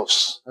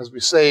eklenktos, as we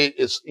say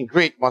is in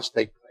Greek, must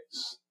take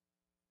place.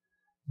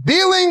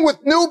 Dealing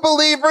with new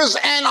believers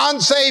and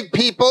unsaved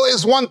people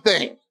is one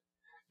thing.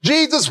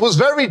 Jesus was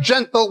very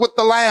gentle with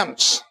the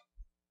lambs.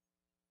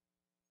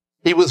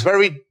 He was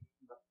very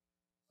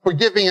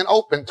forgiving and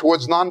open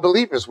towards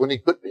non-believers when he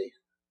could be.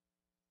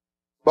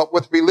 But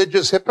with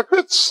religious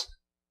hypocrites,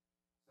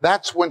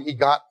 that's when he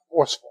got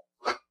forceful.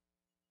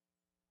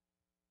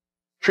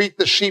 Treat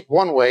the sheep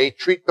one way,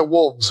 treat the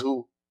wolves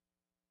who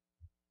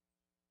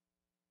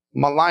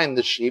malign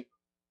the sheep,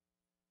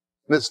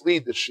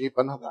 mislead the sheep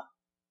another.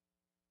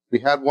 We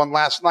had one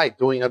last night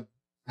doing a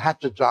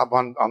hatchet job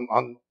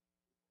on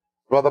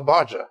Brother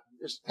Barger.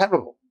 It's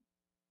terrible.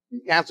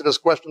 He answered his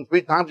question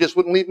 3 times, just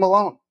wouldn't leave him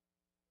alone.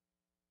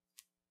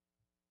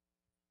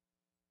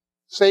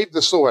 Save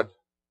the sword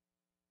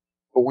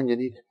for when you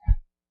need it.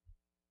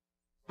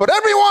 But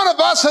every one of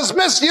us has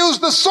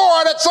misused the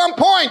sword at some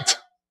point.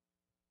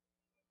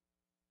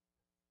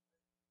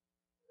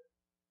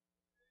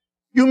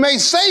 You may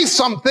say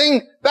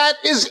something that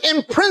is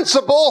in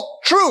principle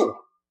true.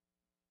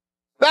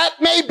 That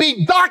may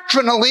be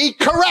doctrinally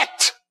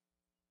correct.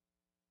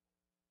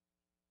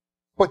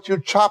 But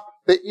you chop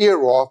the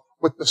ear off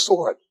with the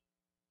sword.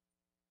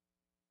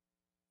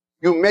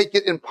 You make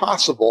it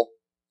impossible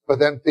for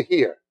them to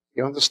hear.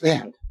 You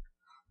understand?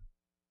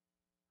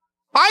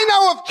 I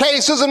know of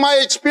cases in my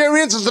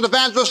experience as an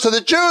evangelist to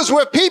the Jews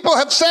where people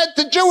have said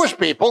to Jewish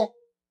people,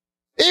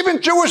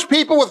 even Jewish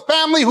people with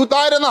family who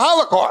died in the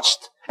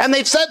Holocaust, and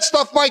they've said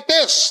stuff like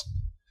this.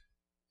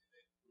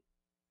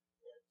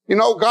 You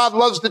know, God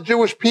loves the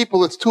Jewish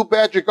people. It's too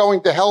bad you're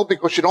going to hell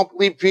because you don't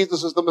believe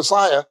Jesus is the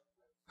Messiah.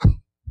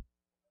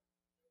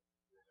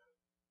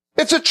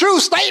 It's a true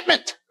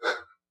statement.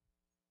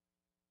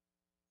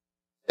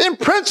 In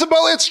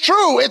principle, it's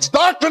true. It's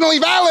doctrinally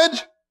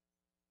valid.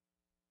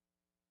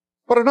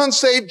 But an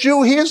unsaved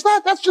Jew hears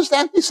that. That's just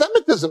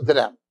anti-Semitism to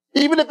them.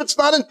 Even if it's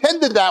not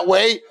intended that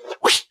way,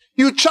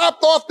 you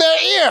chopped off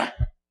their ear.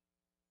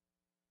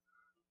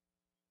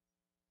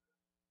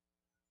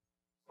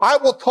 I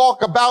will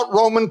talk about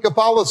Roman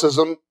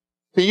Catholicism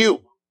to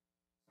you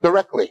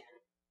directly.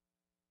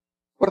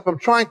 But if I'm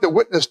trying to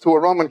witness to a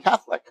Roman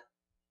Catholic,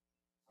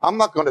 I'm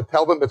not going to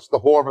tell them it's the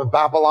whore of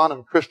Babylon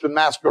and Christian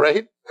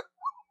masquerade.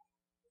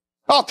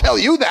 I'll tell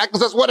you that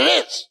because that's what it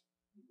is.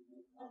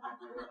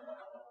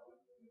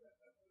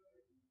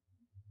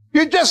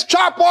 You just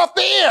chop off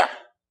the ear.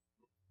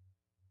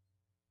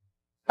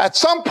 At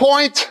some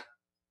point,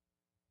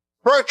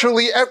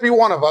 virtually every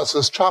one of us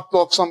has chopped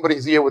off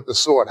somebody's ear with the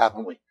sword,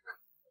 haven't we?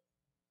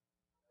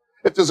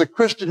 If there's a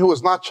Christian who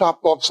has not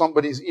chopped off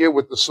somebody's ear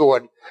with the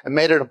sword and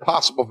made it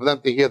impossible for them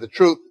to hear the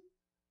truth,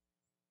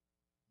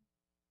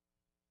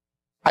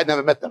 I'd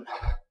never met them.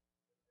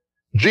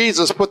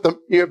 Jesus put the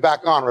ear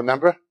back on,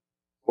 remember?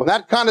 When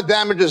that kind of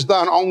damage is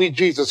done, only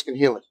Jesus can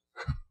heal it.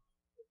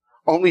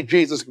 Only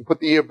Jesus can put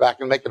the ear back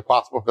and make it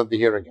possible for them to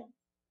hear again.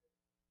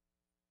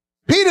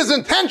 Peter's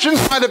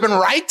intentions might have been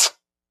right.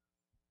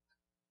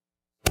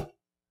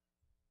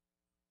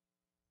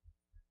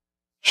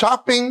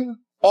 Chopping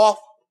off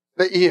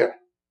the ear.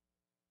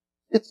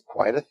 It's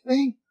quite a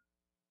thing.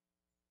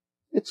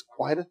 It's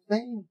quite a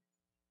thing.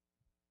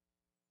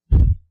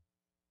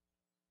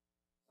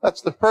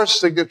 That's the first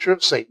signature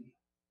of Satan.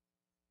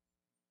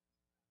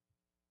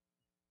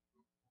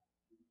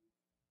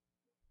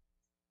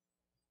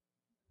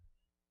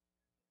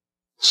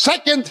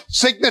 Second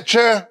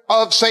signature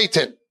of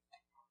Satan.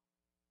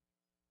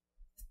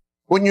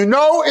 When you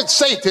know it's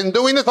Satan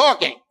doing the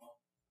talking.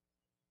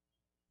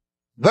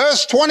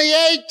 Verse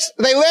 28,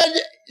 they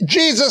led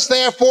Jesus,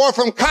 therefore,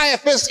 from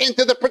Caiaphas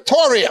into the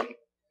praetorium.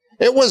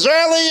 It was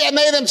early, and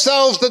they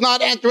themselves did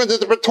not enter into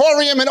the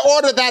praetorium in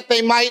order that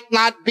they might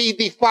not be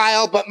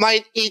defiled, but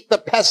might eat the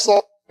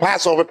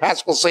Passover,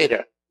 Paschal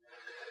Seder.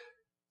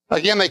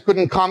 Again, they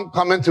couldn't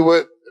come into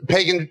a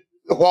pagan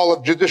hall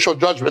of judicial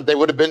judgment. They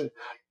would have been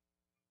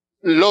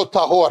lo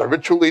tahor,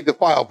 ritually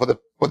defiled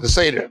for the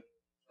Seder.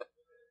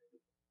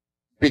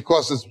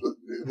 Because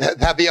it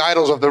had the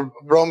idols of the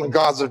Roman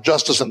gods of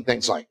justice and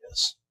things like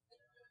this.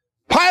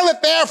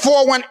 Pilate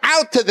therefore went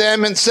out to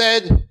them and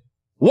said,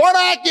 what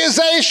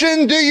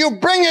accusation do you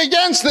bring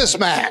against this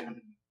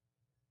man?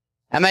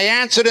 And they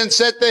answered and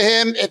said to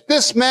him, if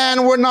this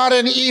man were not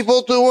an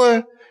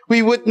evildoer,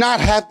 we would not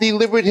have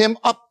delivered him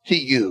up to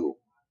you.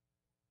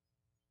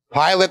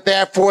 Pilate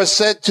therefore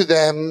said to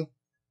them,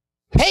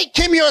 take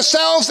him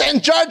yourselves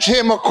and judge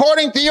him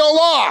according to your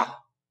law.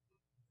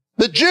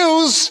 The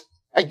Jews,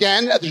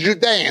 again, the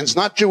Judeans,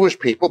 not Jewish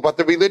people, but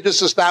the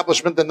religious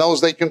establishment and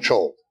those they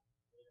controlled,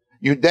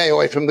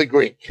 Judeo from the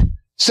Greek,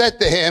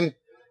 said to him,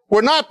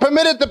 we're not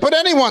permitted to put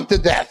anyone to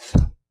death.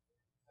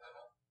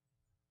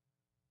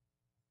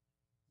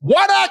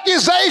 What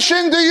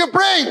accusation do you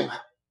bring?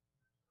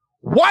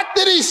 What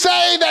did he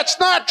say that's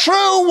not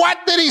true? What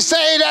did he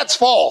say that's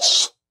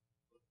false?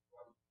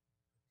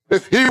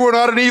 If he were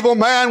not an evil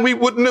man, we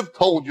wouldn't have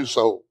told you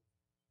so.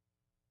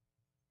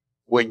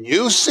 When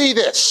you see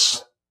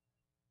this,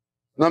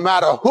 no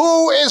matter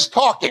who is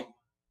talking,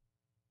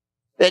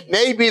 it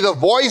may be the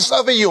voice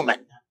of a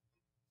human,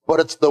 but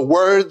it's the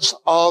words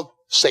of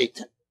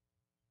Satan.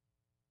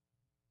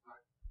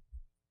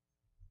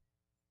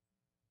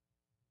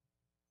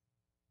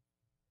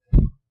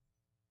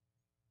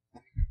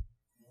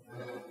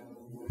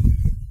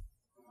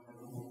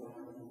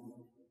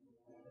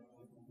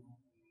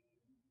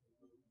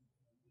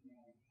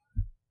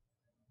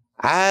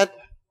 Ad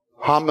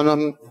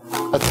hominem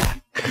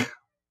attack.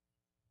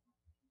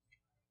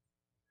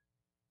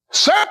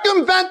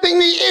 Circumventing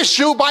the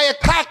issue by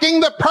attacking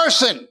the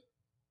person.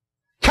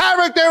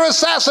 Character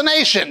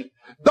assassination.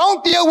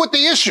 Don't deal with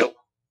the issue.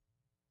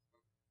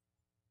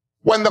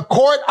 When the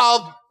court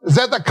of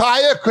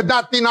Zedekiah could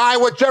not deny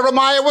what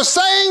Jeremiah was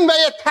saying,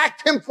 they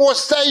attacked him for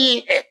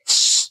saying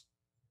it.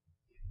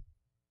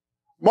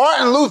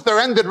 Martin Luther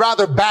ended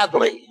rather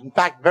badly. In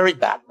fact, very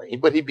badly,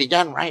 but he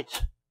began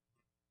right.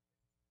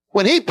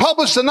 When he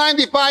published the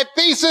 95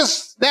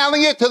 Thesis,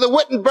 nailing it to the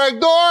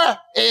Wittenberg door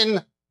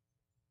in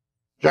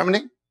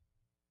Germany,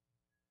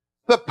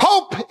 the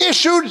Pope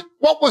issued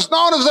what was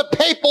known as a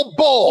papal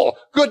bull.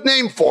 Good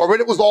name for it.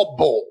 It was all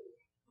bull.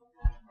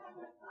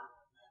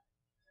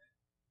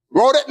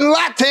 Wrote it in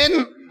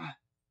Latin.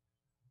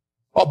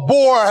 A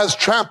boar has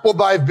trampled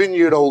thy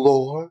vineyard, O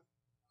Lord.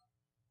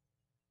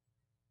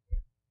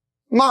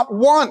 Not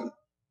one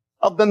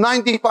of the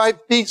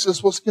 95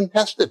 Theses was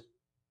contested.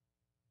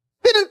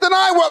 Didn't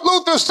deny what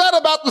Luther said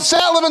about the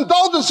sale of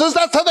indulgences.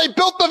 That's how they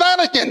built the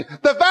Vatican.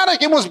 The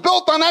Vatican was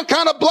built on that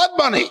kind of blood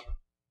money.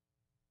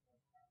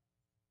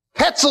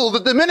 Tetzel,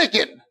 the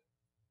Dominican.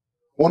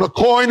 When a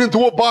coin into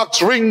a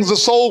box rings, a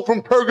soul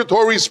from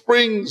purgatory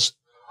springs.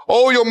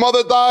 Oh, your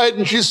mother died,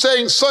 and she's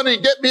saying, Sonny,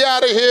 get me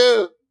out of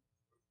here.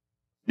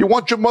 You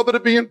want your mother to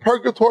be in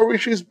purgatory?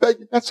 She's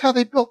begging. That's how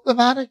they built the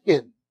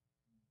Vatican.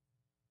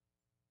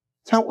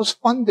 That's how it was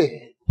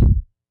funded.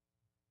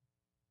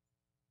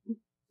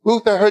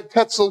 Luther heard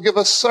Tetzel give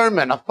a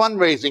sermon, a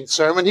fundraising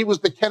sermon. He was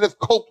the Kenneth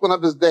Copeland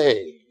of his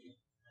day.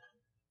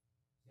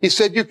 He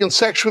said, you can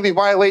sexually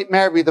violate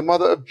Mary, the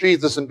mother of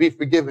Jesus, and be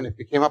forgiven if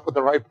you came up with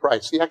the right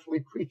price. He actually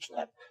preached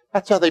that.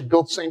 That's how they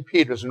built St.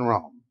 Peter's in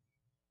Rome.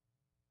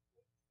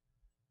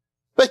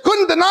 They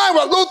couldn't deny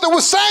what Luther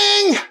was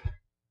saying,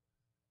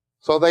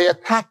 so they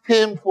attacked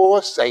him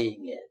for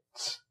saying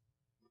it.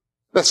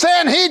 The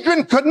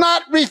Sanhedrin could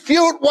not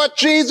refute what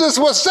Jesus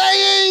was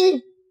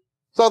saying,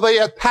 so they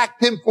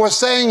attacked him for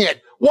saying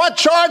it. What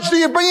charge do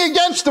you bring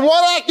against him?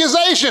 What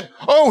accusation?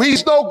 Oh,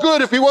 he's no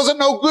good. If he wasn't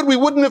no good, we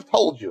wouldn't have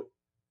told you.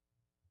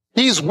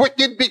 He's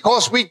wicked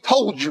because we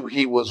told you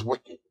he was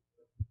wicked.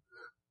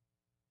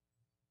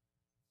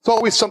 It's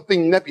always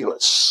something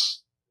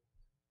nebulous.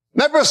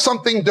 Never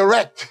something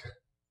direct.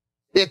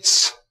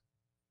 It's,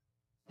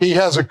 he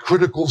has a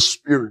critical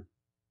spirit.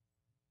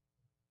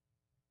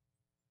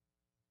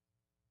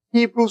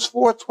 Hebrews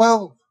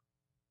 4:12.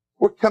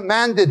 We're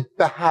commanded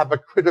to have a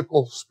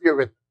critical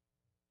spirit.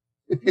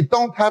 If you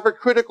don't have a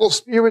critical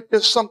spirit,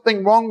 there's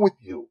something wrong with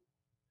you.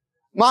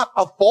 Not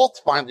a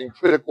fault-finding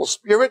critical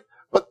spirit,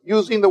 but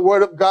using the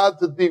Word of God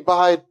to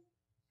divide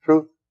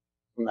truth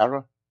from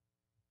error.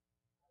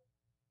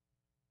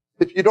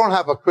 If you don't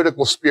have a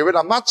critical spirit,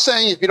 I'm not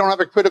saying if you don't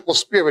have a critical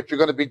spirit, you're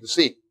going to be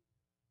deceived.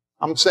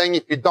 I'm saying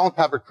if you don't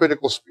have a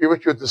critical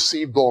spirit, you're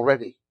deceived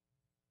already.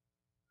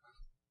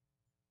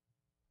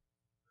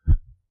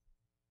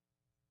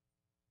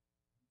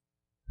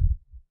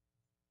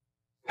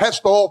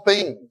 Test all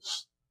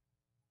things.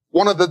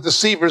 One of the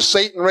deceivers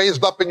Satan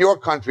raised up in your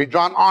country,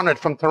 John Arnott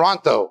from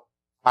Toronto.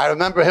 I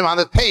remember him on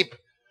the tape.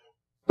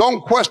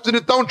 Don't question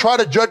it. Don't try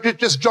to judge it.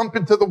 Just jump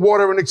into the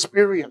water and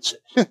experience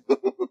it.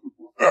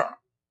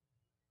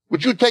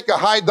 Would you take a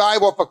high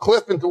dive off a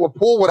cliff into a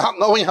pool without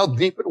knowing how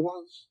deep it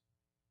was?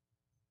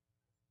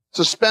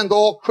 Suspend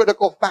all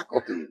critical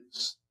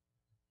faculties.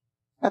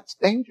 That's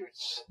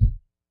dangerous.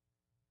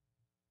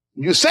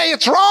 You say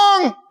it's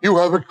wrong, you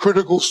have a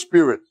critical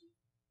spirit.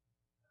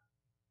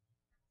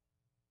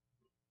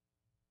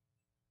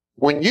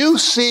 When you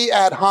see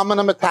ad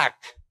hominem attack,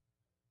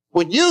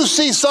 when you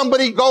see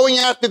somebody going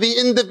after the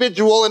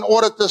individual in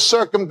order to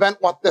circumvent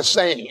what they're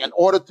saying, in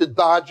order to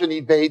dodge and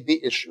evade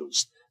the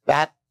issues,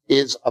 that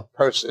is a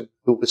person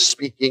who is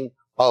speaking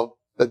of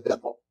the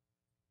devil.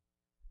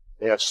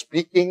 They are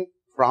speaking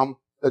from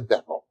the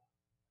devil.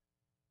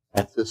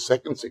 That's his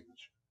second signature.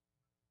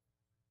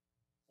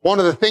 One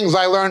of the things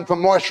I learned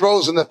from Morris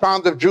Rosen, the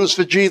founder of Jews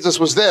for Jesus,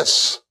 was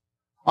this.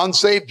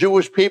 Unsaved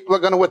Jewish people are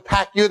going to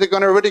attack you. They're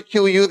going to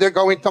ridicule you. They're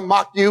going to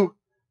mock you.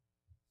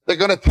 They're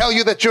going to tell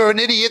you that you're an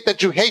idiot,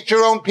 that you hate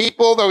your own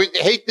people, that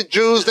you hate the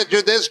Jews, that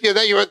you're this, you're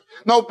that, you're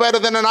no better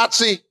than a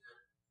Nazi.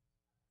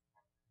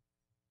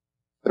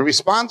 The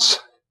response?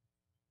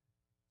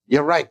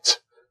 You're right.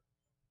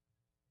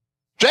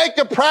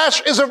 Jacob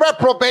Prasch is a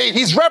reprobate.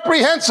 He's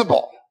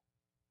reprehensible.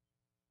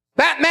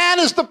 That man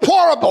is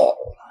deplorable.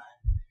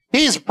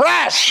 He's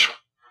brash.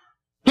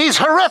 He's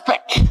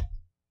horrific.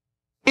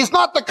 He's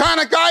not the kind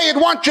of guy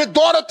you'd want your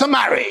daughter to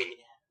marry.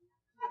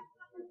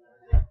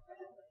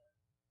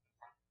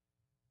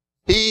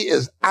 He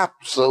is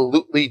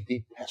absolutely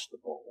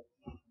detestable.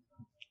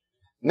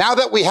 Now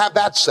that we have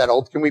that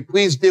settled, can we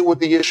please deal with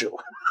the issue?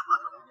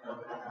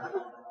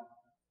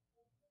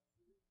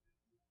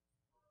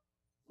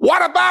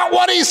 What about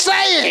what he's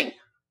saying?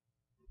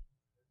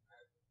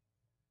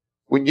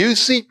 When you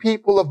see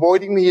people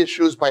avoiding the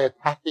issues by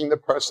attacking the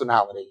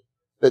personality,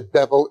 the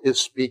devil is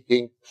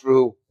speaking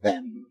through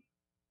them,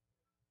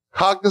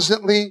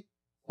 cognizantly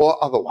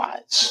or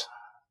otherwise.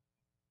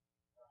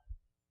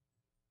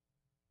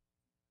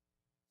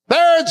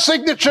 Third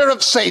signature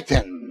of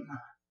Satan.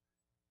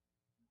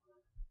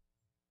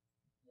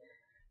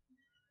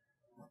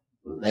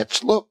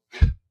 Let's look.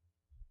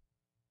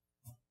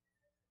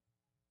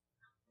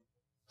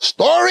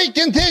 Story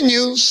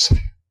continues.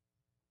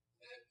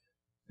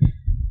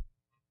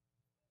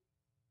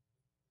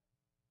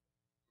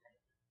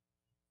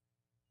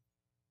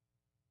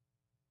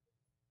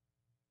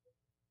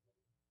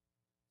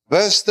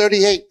 Verse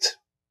 38.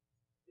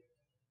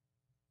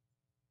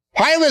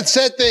 Pilate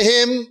said to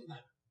him,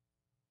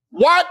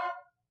 "What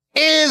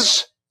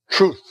is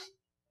truth?"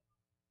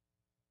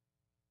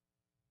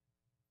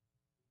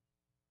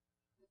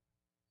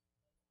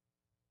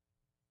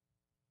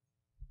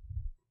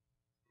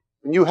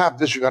 When you have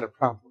this, you got a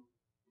problem.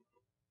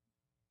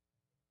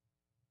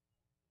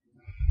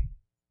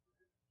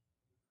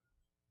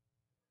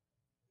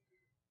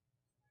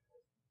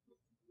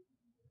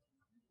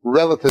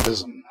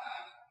 Relativism.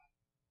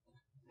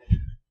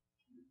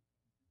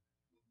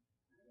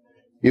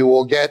 You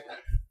will get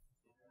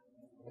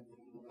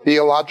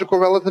theological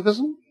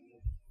relativism.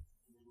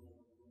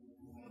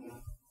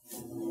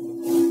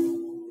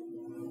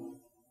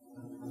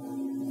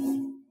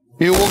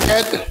 You will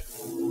get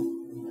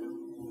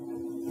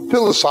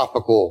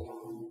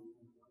philosophical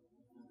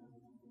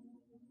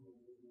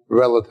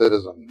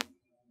relativism.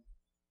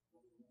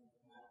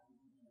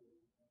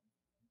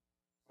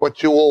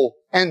 What you will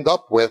end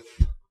up with,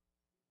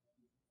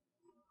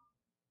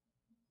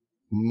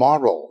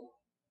 moral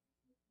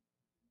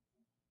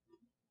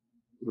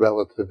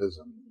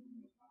relativism.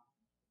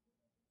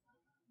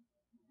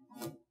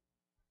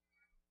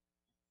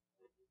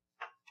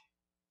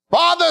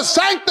 Father,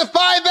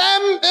 sanctify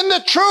them in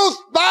the truth.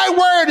 Thy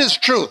word is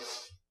truth.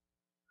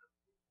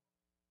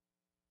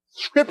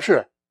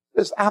 Scripture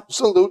is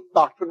absolute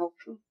doctrinal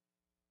truth.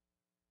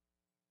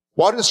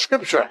 What is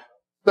Scripture?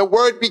 The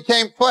Word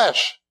became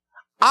flesh.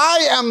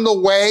 I am the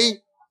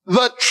way,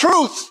 the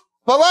truth,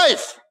 the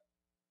life.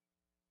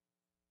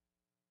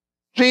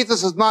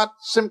 Jesus is not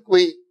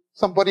simply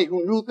somebody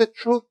who knew the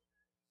truth.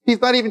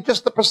 He's not even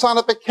just the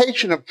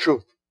personification of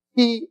truth.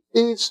 He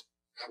is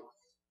truth.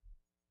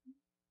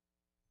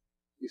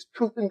 He's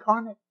truth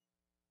incarnate.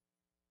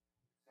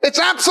 It's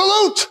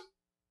absolute.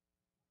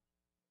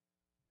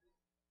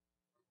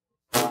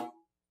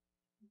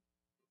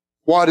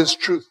 What is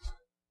truth?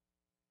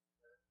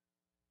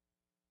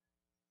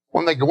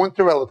 When they go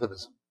into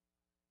relativism,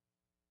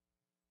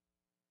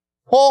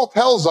 Paul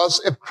tells us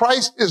if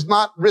Christ is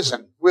not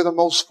risen, we're the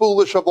most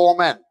foolish of all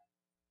men.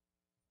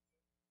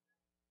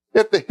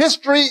 If the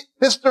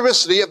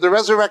historicity of the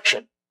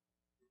resurrection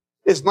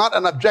is not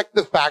an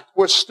objective fact,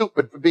 we're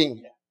stupid for being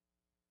here.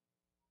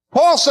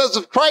 Paul says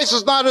if Christ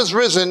is not as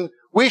risen,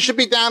 we should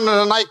be down in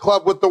a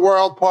nightclub with the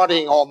world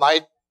partying all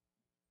night.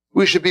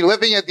 We should be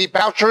living a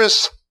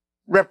debaucherous,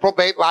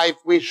 reprobate life.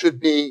 We should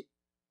be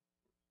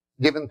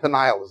given to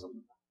nihilism.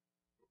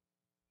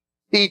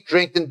 Eat,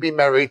 drink, and be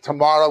merry.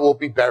 Tomorrow we'll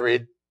be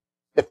buried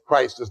if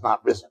Christ is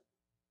not risen.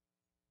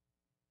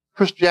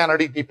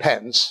 Christianity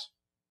depends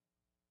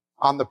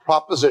on the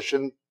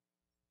proposition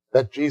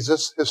that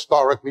Jesus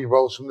historically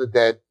rose from the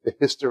dead, the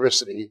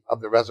historicity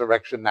of the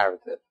resurrection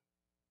narrative,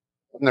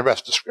 and the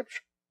rest of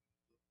Scripture.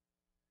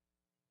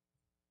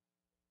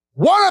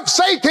 One of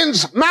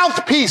Satan's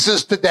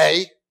mouthpieces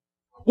today,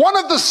 one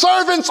of the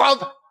servants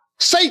of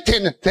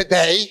Satan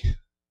today,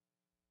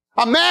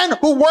 a man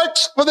who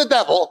works for the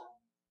devil,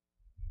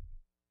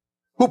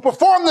 who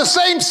performed the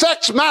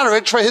same-sex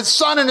marriage for his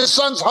son and his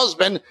son's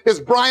husband, is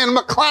Brian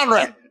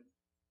McLaren,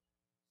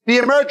 the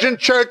emergent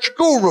church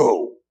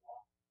guru.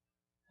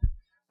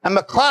 And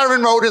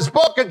McLaren wrote his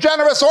book, A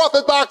Generous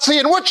Orthodoxy,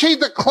 in which he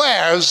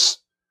declares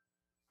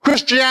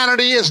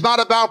Christianity is not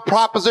about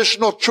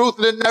propositional truth,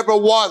 and it never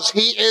was.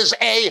 He is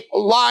a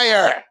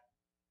liar.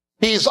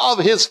 He's of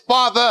his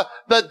father,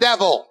 the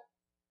devil.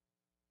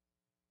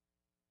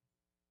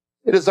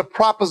 It is a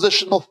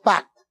propositional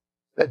fact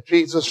that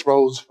Jesus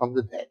rose from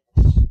the dead.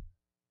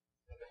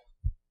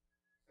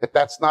 If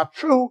that's not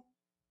true,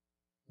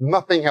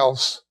 nothing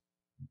else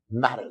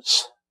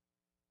matters.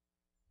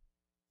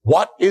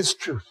 What is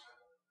truth?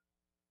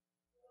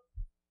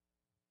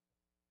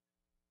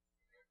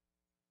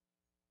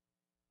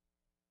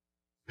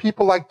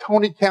 People like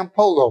Tony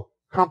Campolo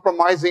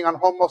compromising on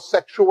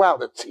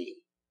homosexuality.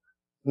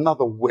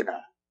 Another winner.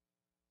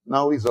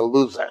 No, he's a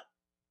loser.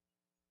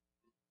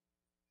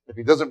 If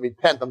he doesn't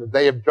repent on the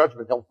day of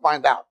judgment, he'll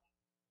find out.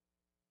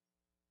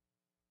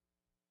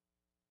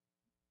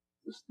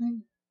 This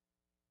thing.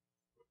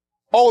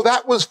 Oh,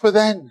 that was for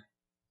then.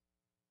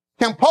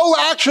 Campolo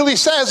actually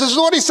says, this is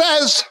what he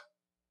says,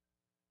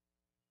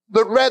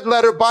 the red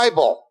letter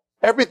Bible.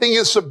 Everything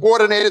is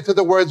subordinated to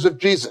the words of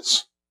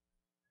Jesus.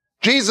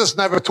 Jesus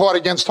never taught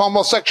against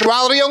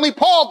homosexuality, only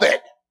Paul did.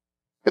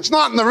 It's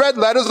not in the red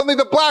letters, only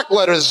the black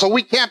letters, so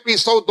we can't be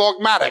so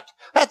dogmatic.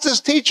 That's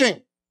his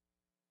teaching.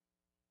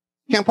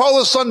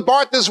 Campolo's son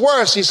Bart is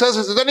worse. He says,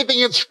 if there's anything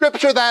in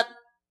Scripture that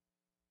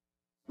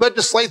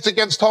legislates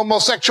against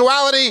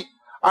homosexuality,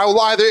 I will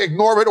either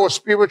ignore it or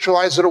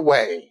spiritualize it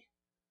away.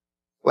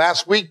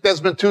 Last week,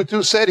 Desmond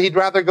Tutu said he'd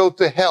rather go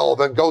to hell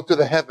than go to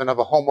the heaven of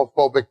a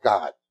homophobic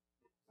God.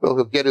 Well,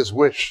 he'll get his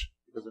wish.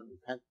 He doesn't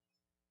repent.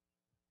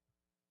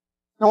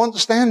 Now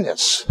understand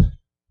this.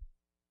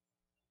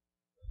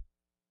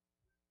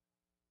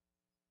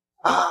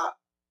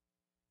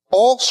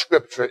 All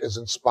Scripture is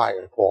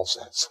inspired, Paul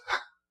says.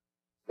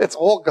 It's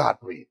all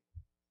God-breathed.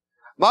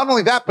 Not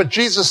only that, but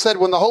Jesus said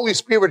when the Holy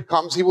Spirit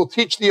comes, he will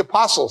teach the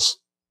apostles.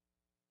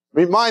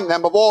 Remind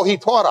them of all he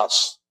taught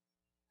us.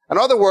 In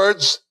other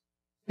words,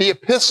 the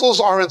epistles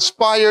are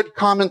inspired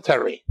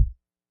commentary.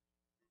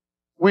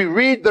 We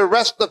read the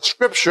rest of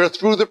Scripture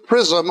through the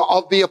prism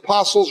of the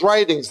apostles'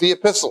 writings, the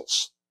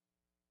epistles.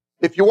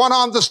 If you want to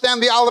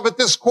understand the Olivet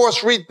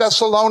Discourse, read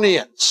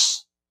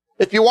Thessalonians.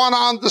 If you want to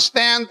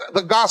understand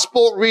the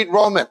gospel, read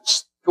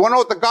Romans. If you want to know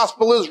what the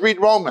gospel is, read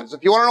Romans.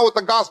 If you want to know what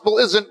the gospel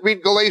isn't,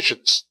 read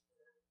Galatians.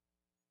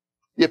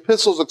 The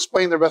epistles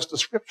explain the rest of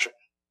Scripture.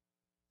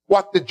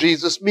 What did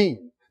Jesus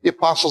mean? The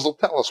apostles will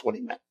tell us what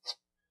he meant.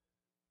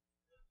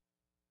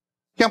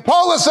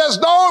 Campolo says,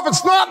 no, if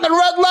it's not in the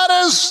red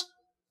letters,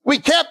 we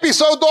can't be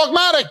so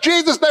dogmatic.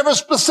 Jesus never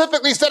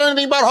specifically said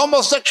anything about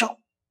homosexual.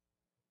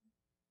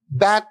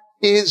 That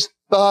is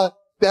the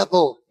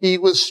devil. He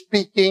was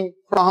speaking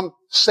from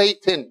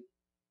Satan.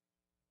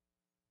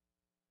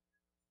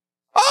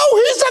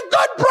 Oh, he's a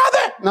good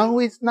brother. No,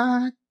 he's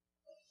not.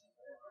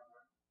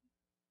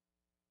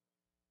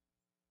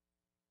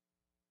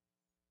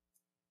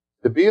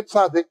 To be a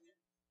tzaddik,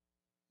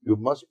 you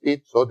must be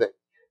tzodek.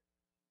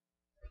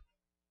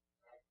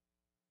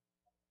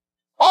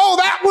 Oh,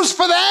 that was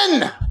for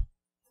then.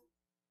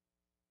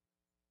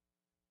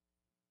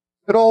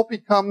 It all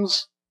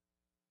becomes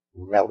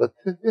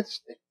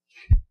relativistic.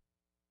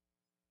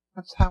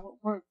 That's how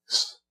it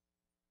works.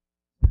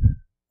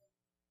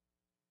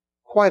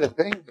 Quite a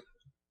thing.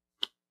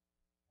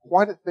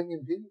 Quite a thing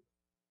indeed.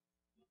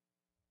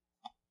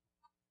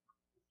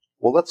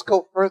 Well, let's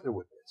go further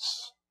with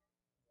this.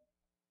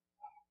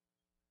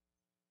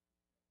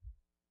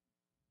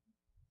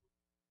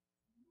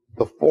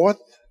 The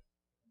fourth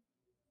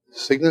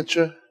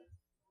signature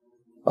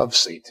of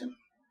Satan.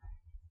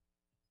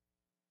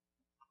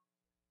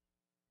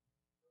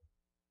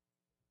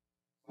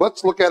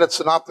 Let's look at it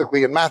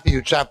synoptically in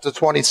Matthew chapter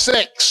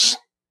 26.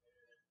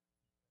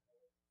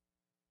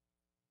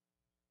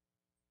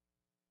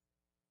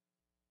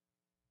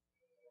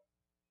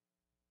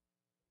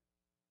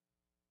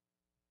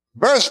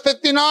 Verse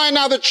 59,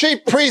 now the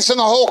chief priests and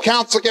the whole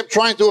council kept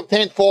trying to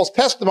obtain false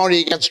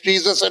testimony against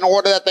Jesus in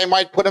order that they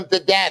might put him to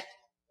death.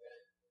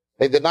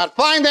 They did not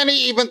find any,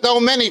 even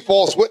though many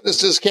false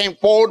witnesses came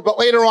forward, but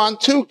later on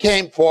two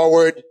came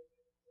forward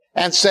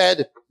and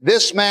said,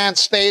 this man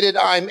stated,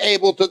 I'm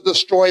able to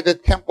destroy the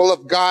temple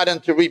of God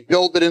and to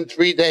rebuild it in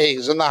 3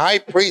 days. And the high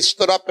priest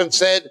stood up and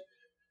said,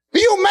 do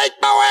you make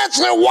no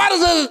answer? What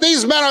is it that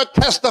these men are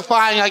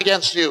testifying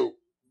against you?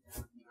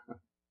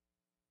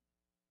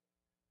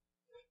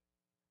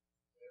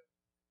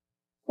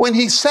 When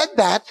he said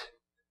that,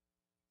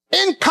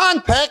 in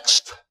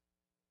context,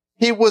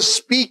 he was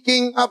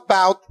speaking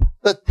about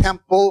the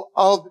temple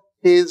of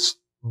his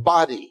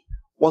body,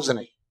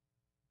 wasn't he?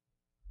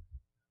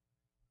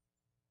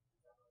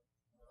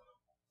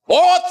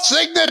 Fourth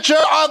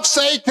signature of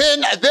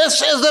Satan.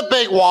 This is a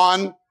big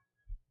one.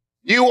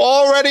 You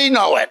already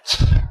know it.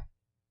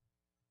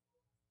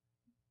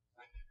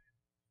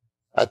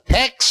 A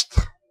text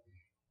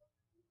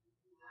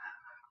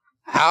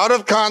out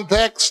of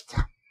context,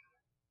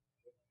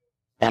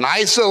 an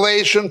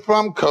isolation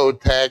from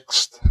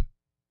context,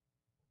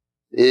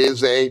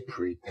 is a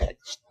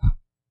pretext.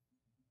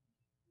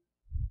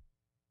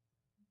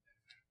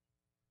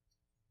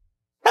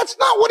 That's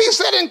not what he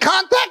said in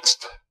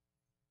context.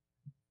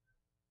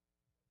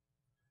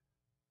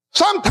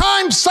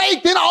 Sometimes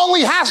Satan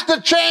only has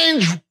to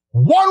change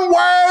One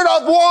word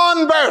of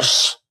one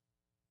verse.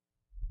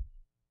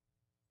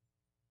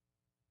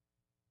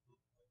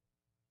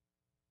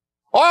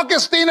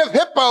 Augustine of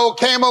Hippo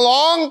came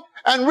along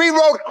and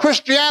rewrote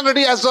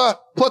Christianity as a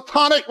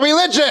Platonic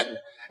religion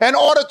in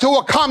order to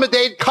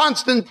accommodate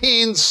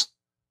Constantine's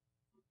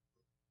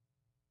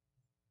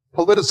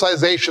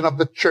politicization of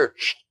the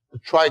church, to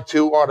try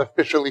to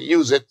artificially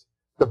use it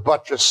to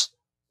buttress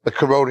the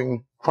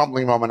corroding,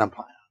 crumbling Roman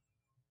Empire.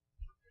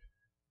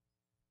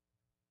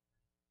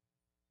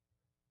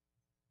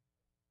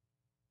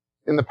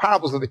 In the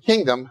parables of the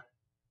kingdom,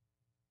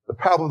 the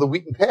parable of the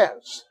wheat and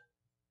tares,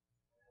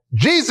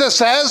 Jesus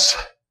says,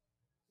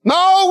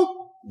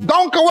 no,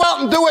 don't go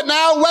out and do it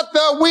now. Let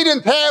the wheat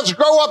and tares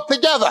grow up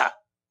together.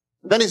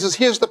 Then he says,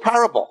 here's the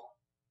parable.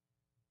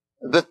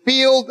 The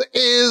field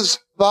is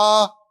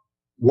the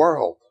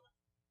world.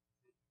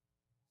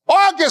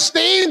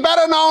 Augustine,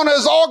 better known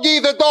as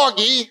Augie the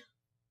Doggy,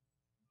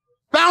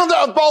 founder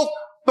of both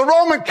the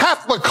Roman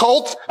Catholic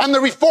cult and the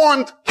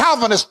Reformed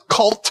Calvinist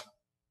cult,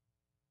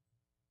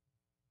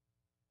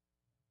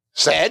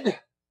 said,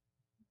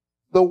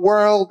 the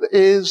world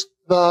is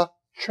the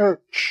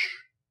church.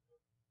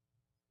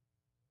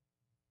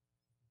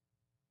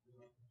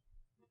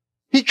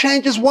 He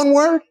changes one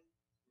word.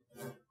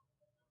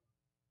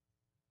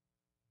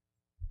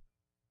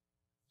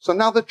 So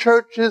now the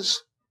church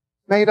is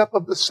made up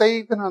of the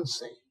saved and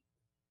unsaved.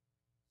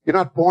 You're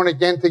not born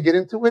again to get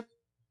into it.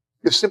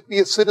 You're simply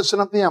a citizen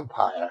of the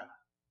empire.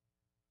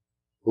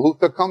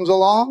 Luther comes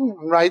along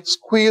and writes,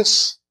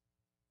 Quis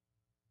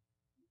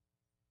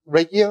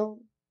regio,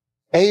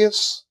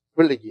 eius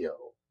religio.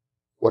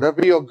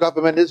 Whatever your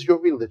government is, your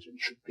religion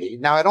should be.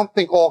 Now, I don't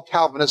think all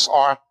Calvinists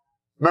are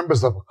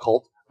members of a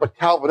cult, but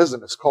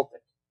Calvinism is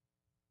cultic.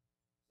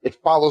 It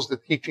follows the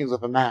teachings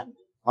of a man,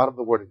 not of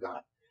the Word of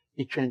God.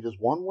 He changes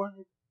one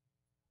word.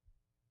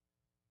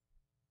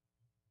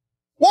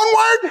 One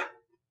word!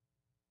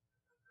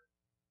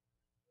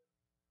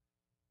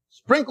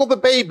 Sprinkle the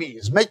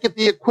babies. Make it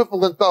the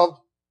equivalent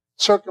of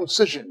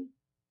circumcision,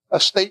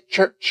 a state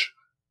church.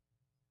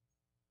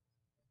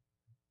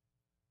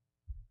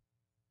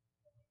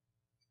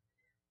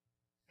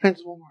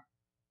 Changes one word.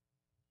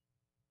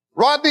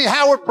 Rodney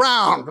Howard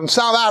Brown from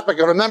South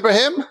Africa. Remember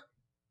him?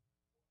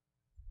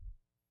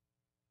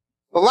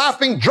 The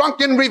Laughing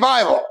Drunken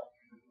Revival.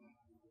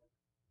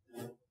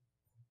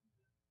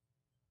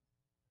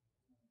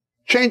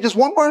 Changes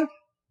one word.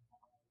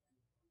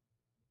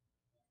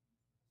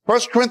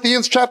 1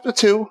 Corinthians chapter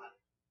 2.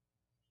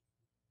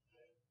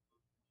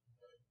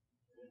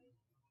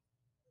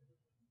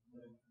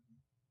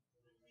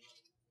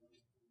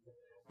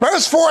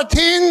 Verse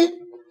 14.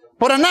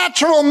 But a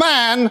natural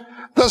man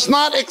does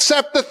not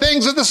accept the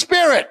things of the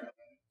Spirit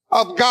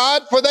of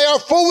God, for they are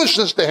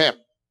foolishness to him.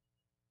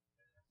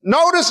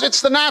 Notice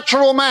it's the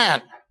natural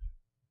man.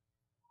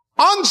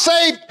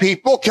 Unsaved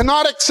people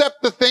cannot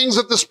accept the things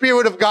of the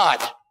Spirit of God.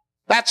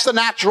 That's the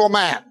natural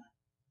man.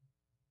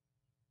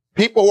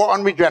 People who are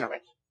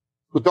unregenerate,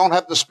 who don't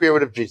have the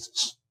Spirit of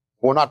Jesus,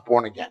 who are not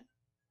born again.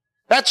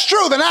 That's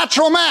true, the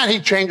natural man. He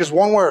changes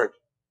one word.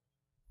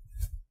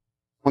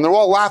 When they're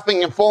all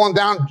laughing and falling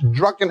down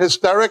drunken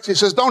hysterics, he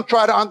says, don't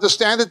try to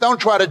understand it.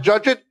 Don't try to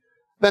judge it.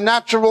 The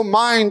natural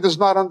mind does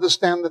not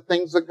understand the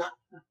things of God.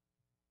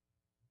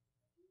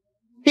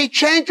 He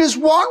changes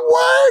one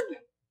word.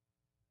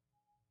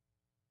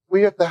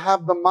 We have to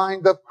have the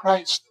mind of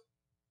Christ.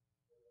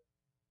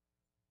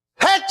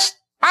 Text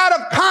out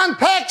of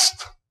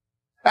context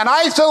and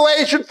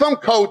isolation from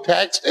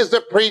context is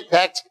a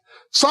pretext.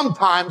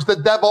 Sometimes the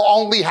devil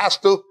only has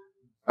to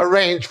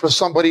arrange for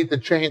somebody to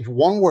change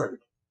one word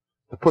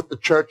to put the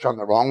church on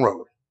the wrong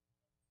road.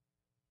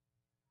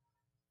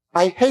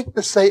 I hate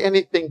to say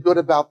anything good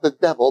about the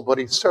devil, but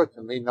he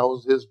certainly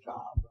knows his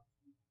job.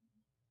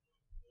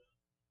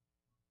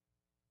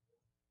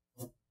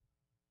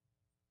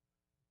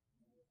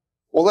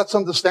 Well, let's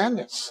understand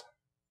this.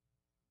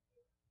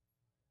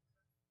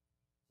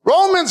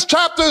 Romans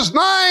chapters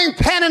 9,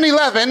 10, and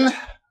 11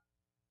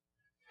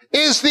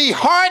 is the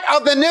heart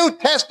of the New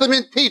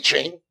Testament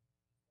teaching,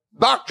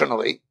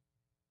 doctrinally,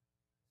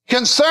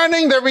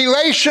 concerning the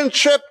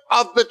relationship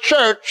of the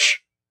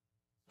church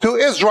to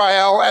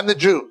Israel and the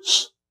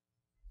Jews.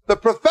 The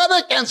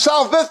prophetic and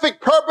salvific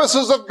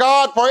purposes of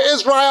God for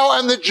Israel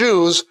and the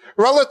Jews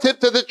relative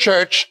to the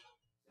church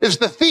is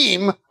the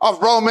theme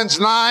of Romans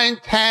 9,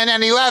 10,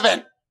 and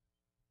 11.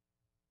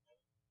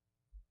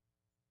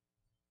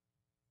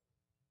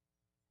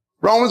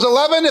 Romans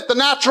 11, if the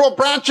natural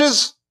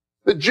branches,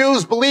 the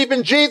Jews believe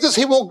in Jesus,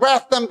 he will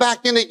graft them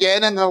back in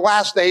again, and in the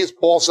last days,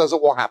 Paul says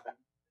it will happen.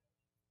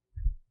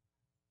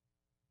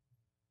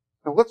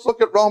 Now let's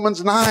look at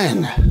Romans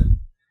 9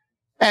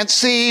 and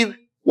see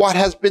what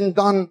has been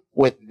done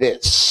with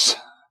this.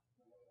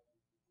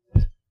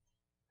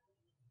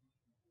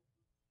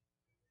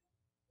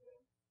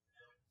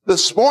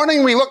 This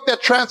morning we looked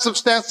at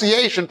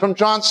transubstantiation from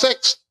John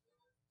 6.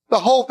 The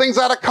whole thing's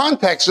out of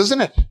context,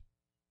 isn't it?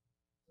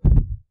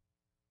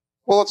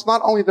 Well, it's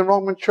not only the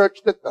Roman Church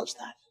that does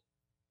that.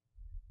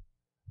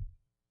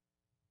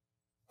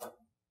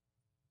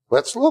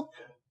 Let's look.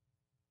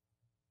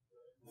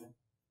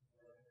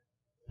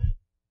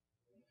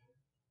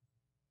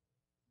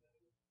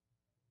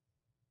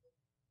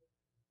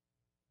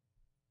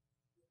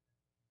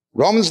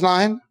 Romans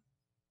 9,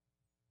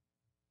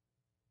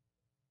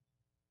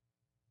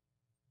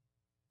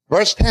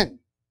 verse 10.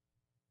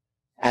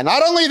 And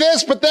not only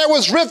this, but there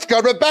was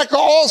Rivkah, Rebekah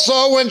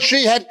also, when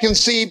she had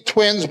conceived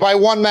twins by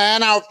one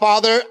man, our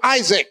father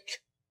Isaac.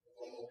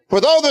 For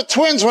though the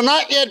twins were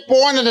not yet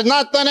born and had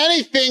not done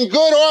anything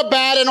good or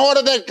bad, in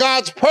order that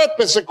God's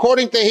purpose,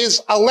 according to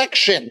his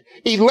election,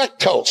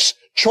 electos,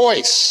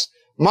 choice,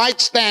 might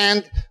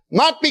stand,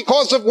 not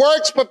because of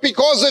works, but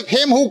because of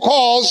him who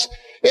calls,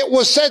 it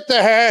was said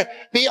to her,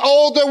 the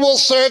older will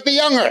serve the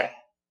younger.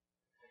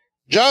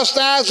 Just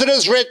as it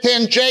is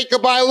written,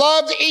 Jacob I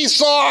loved,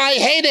 Esau I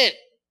hated.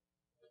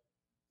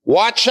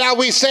 What shall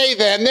we say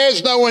then?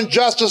 There's no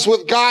injustice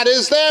with God,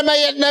 is there?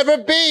 May it never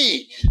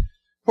be.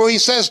 For he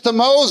says to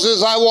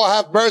Moses, I will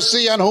have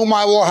mercy on whom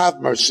I will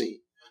have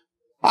mercy.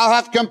 I'll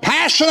have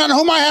compassion on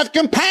whom I have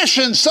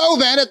compassion. So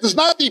then, it does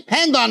not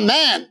depend on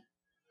man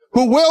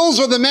who wills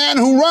or the man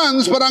who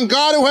runs, but on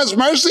God who has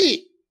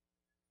mercy.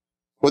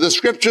 For the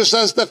scripture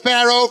says to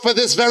Pharaoh, for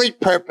this very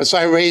purpose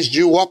I raised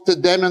you up to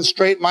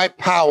demonstrate my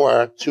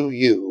power to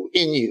you,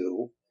 in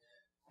you,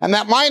 and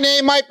that my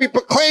name might be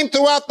proclaimed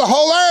throughout the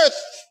whole earth.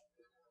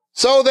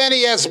 So then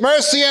he has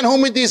mercy on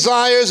whom he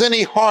desires, and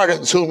he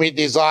hardens whom he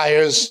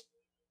desires.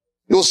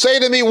 You'll say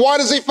to me, why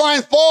does he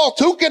find fault?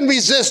 Who can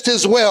resist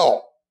his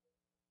will?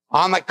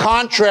 On the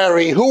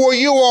contrary, who are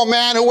you, O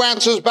man, who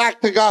answers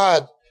back to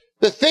God?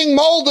 The thing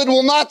molded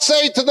will not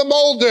say to the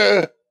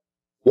molder,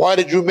 why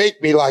did you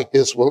make me like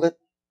this, will it?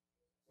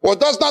 Or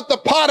does not the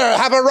potter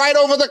have a right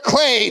over the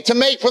clay to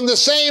make from the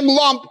same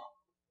lump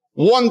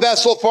one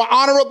vessel for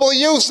honorable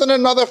use and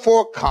another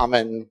for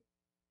common?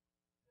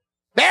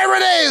 There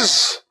it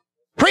is.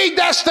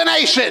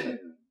 Predestination.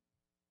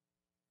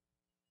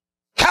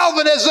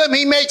 Calvinism,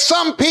 he makes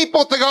some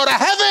people to go to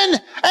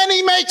heaven and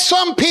he makes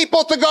some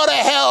people to go to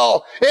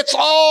hell. It's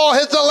all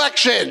his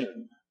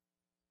election.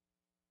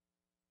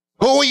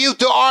 Who are you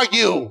to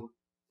argue?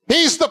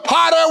 He's the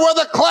potter,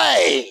 we're the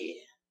clay.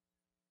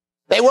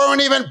 They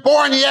weren't even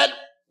born yet.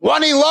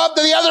 One he loved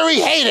and the other he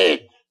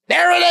hated.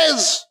 There it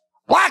is.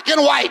 Black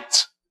and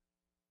white.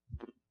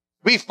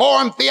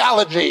 Reformed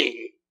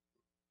theology.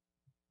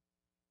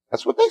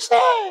 That's what they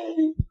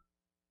say.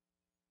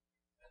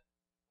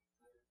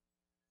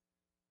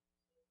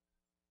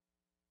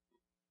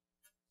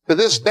 To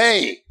this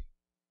day,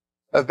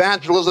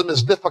 evangelism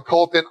is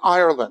difficult in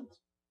Ireland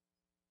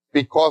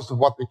because of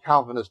what the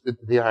Calvinists did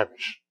to the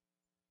Irish.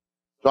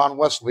 John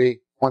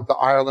Wesley went to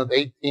Ireland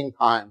 18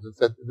 times and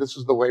said, this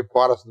is the way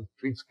Protestants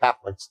treats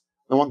Catholics.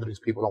 No wonder these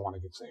people don't want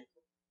to get saved.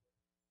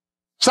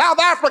 South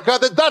Africa,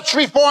 the Dutch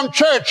Reformed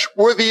Church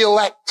were the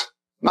elect,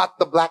 not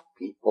the black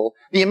people.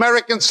 The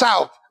American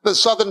South, the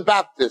Southern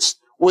Baptists,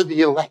 were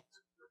the elect.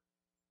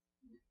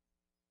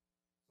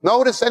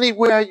 Notice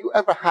anywhere you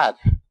ever had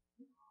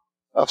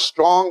a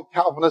strong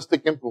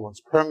Calvinistic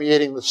influence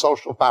permeating the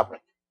social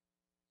fabric,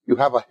 you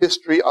have a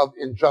history of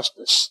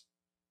injustice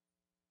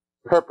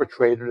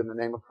perpetrated in the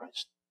name of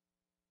Christ.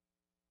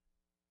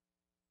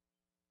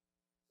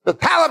 The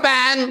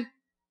Taliban,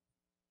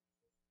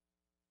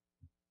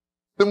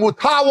 the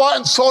Mutawa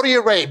in Saudi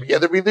Arabia,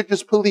 the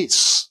religious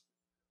police.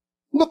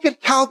 Look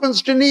at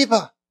Calvin's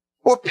Geneva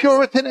or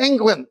Puritan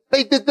England.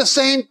 They did the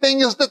same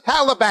thing as the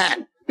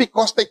Taliban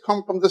because they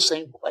come from the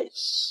same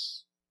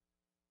place.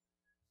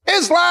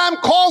 Islam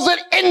calls it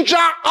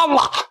Inja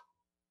Allah.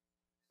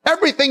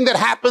 Everything that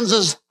happens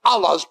is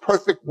Allah's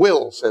perfect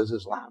will, says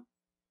Islam.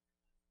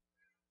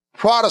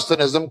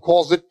 Protestantism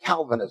calls it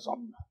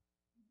Calvinism.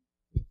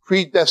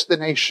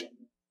 Predestination.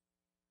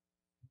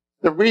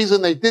 The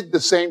reason they did the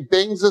same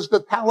things as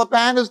the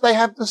Taliban is they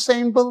have the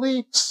same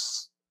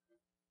beliefs.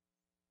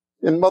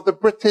 In Mother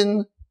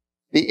Britain,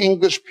 the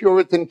English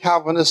Puritan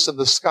Calvinists and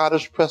the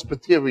Scottish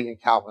Presbyterian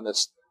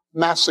Calvinists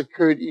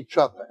massacred each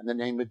other in the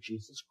name of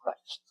Jesus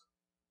Christ.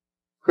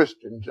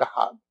 Christian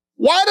jihad.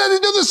 Why did they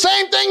do the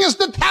same thing as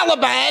the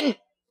Taliban?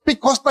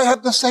 Because they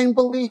have the same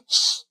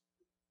beliefs.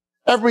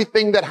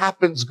 Everything that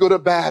happens, good or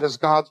bad, is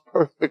God's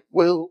perfect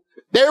will.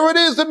 There it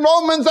is in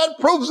Romans that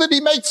proves it.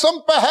 He makes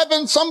some for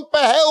heaven, some for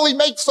hell. He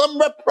makes some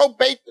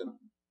reprobate.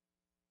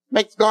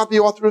 Makes God the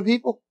author of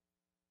evil.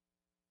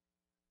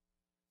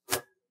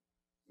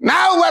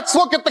 Now let's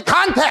look at the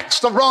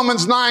context of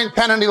Romans 9,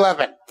 10, and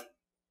 11.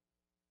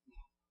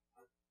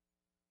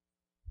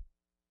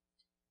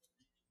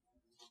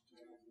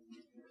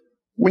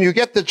 When you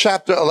get to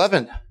chapter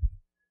 11,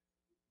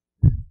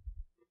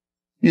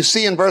 you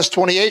see in verse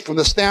 28, from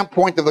the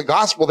standpoint of the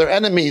gospel, they're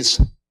enemies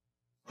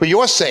for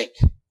your sake.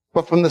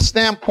 But from the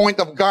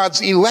standpoint of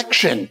God's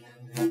election,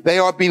 they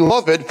are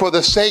beloved for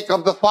the sake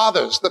of the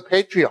fathers, the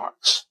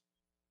patriarchs.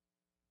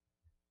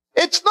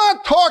 It's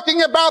not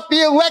talking about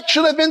the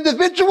election of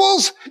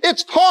individuals.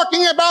 It's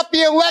talking about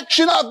the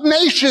election of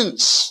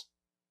nations.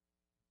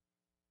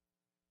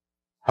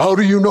 How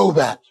do you know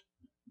that?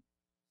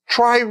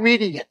 Try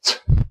reading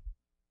it.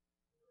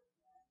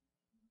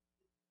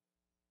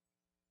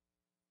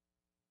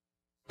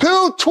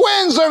 2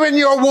 twins are in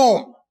your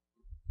womb.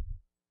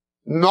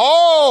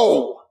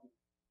 No.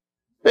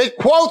 It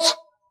quotes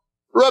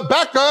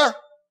Rebecca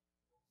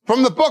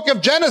from the book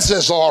of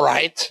Genesis, all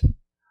right.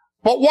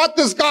 But what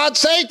does God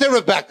say to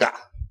Rebecca?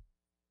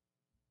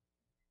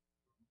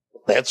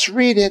 Let's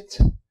read it.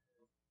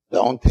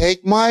 Don't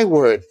take my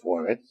word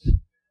for it.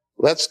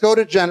 Let's go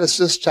to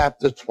Genesis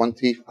chapter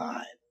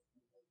 25.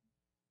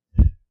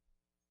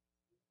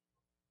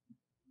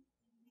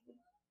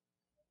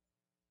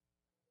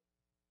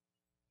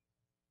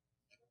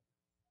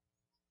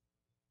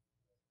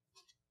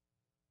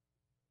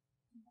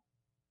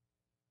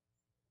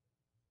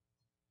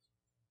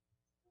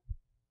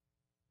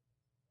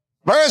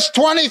 Verse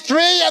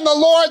 23, and the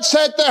Lord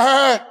said to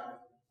her,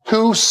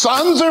 2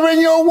 sons are in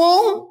your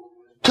womb?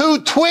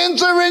 2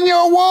 twins are in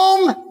your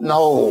womb?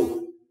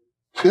 No.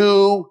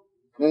 2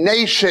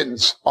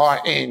 nations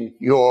are in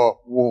your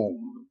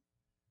womb.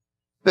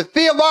 The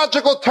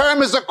theological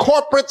term is a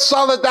corporate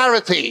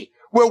solidarity,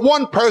 where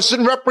one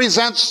person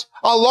represents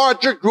a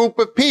larger group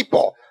of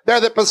people.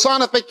 They're the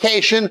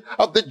personification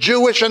of the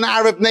Jewish and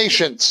Arab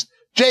nations,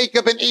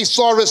 Jacob and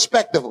Esau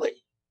respectively.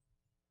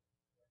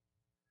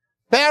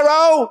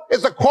 Pharaoh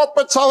is a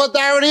corporate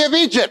solidarity of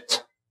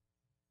Egypt.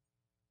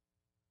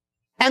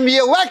 And the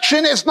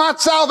election is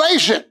not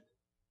salvation.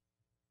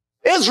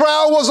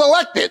 Israel was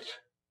elected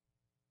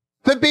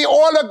to be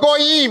Or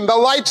Goyim, the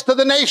lights to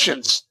the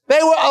nations.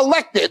 They were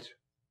elected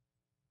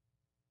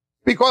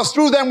because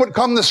through them would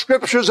come the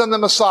scriptures and the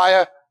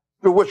Messiah,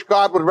 through which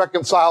God would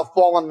reconcile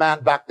fallen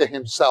man back to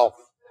himself.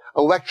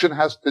 Election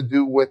has to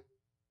do with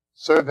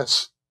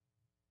service,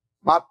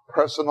 not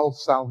personal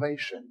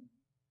salvation.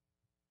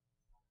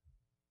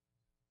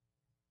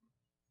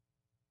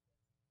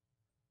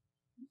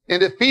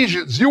 In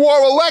Ephesians, you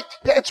are elect.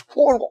 It's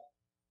plural.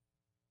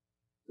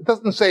 It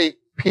doesn't say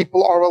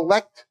people are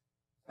elect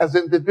as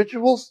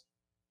individuals.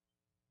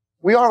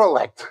 We are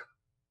elect.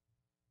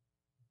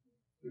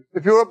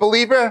 If you're a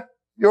believer,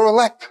 you're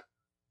elect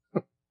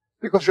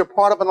because you're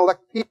part of an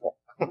elect people.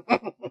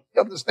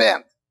 You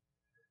understand?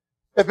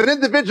 If an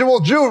individual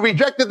Jew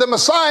rejected the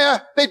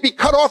Messiah, they'd be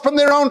cut off from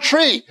their own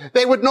tree.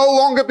 They would no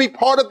longer be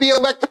part of the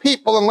elect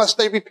people unless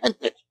they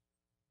repented.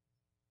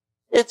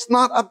 It's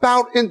not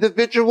about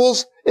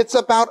individuals. It's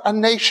about a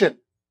nation.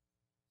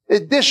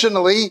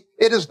 Additionally,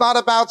 it is not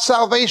about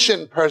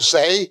salvation per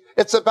se.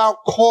 It's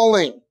about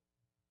calling.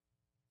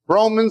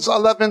 Romans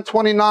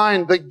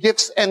 11:29, the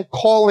gifts and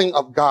calling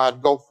of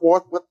God go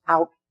forth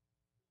without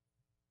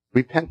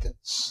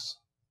repentance.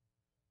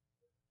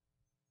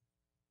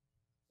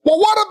 Well,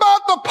 what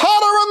about the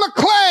potter and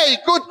the clay?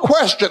 Good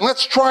question.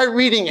 Let's try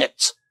reading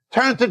it.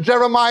 Turn to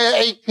Jeremiah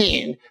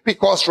 18,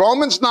 because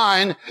Romans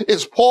 9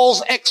 is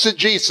Paul's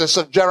exegesis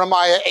of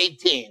Jeremiah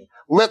 18.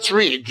 Let's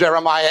read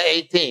Jeremiah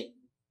 18.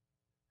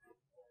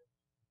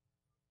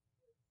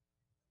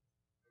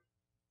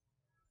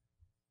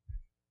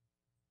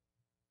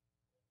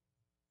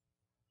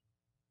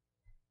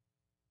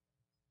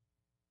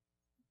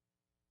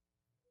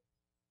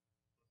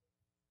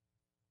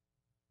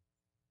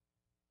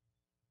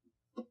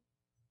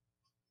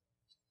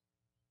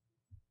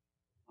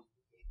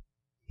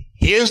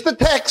 Here's the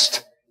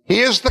text.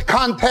 Here's the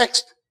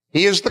context.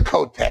 Here's the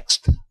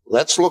cotext.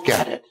 Let's look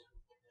at it.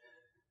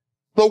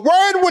 The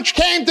word which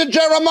came to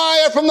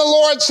Jeremiah from the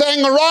Lord,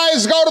 saying,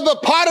 arise, go to the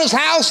potter's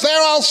house,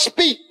 there I'll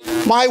speak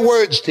my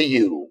words to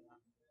you.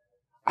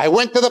 I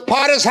went to the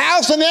potter's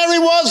house, and there he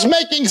was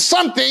making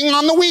something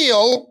on the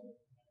wheel.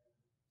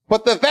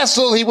 But the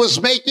vessel he was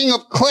making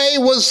of clay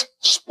was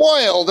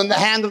spoiled in the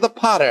hand of the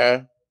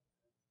potter.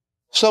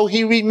 So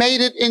he remade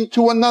it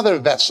into another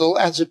vessel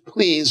as it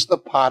pleased the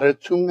potter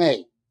to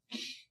make.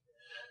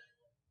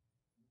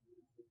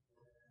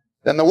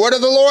 Then the word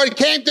of the Lord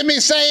came to me,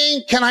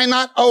 saying, can I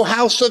not, O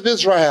house of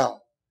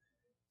Israel,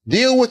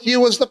 deal with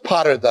you as the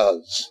potter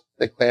does,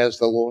 declares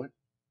the Lord.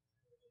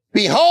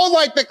 Behold,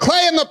 like the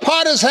clay in the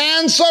potter's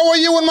hand, so are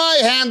you in my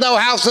hand, O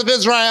house of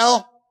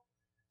Israel.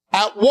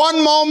 At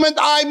one moment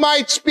I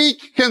might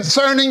speak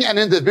concerning an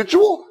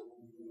individual?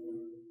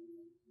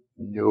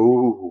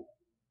 No.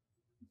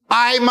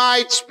 I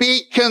might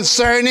speak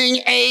concerning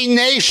a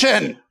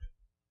nation,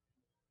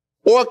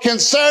 or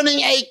concerning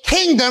a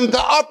kingdom to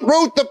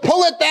uproot, to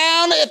pull it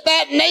down. If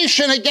that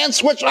nation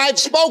against which I've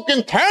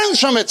spoken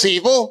turns from its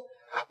evil,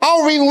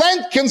 I'll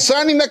relent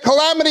concerning the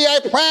calamity I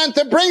plan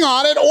to bring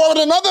on it. Or at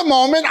another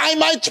moment, I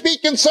might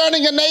speak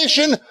concerning a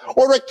nation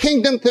or a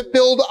kingdom to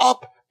build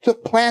up, to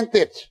plant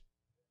it.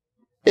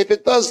 If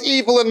it does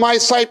evil in my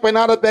sight by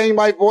not obeying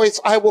my voice,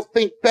 I will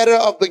think better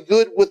of the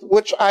good with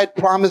which I'd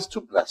promised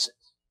to bless it.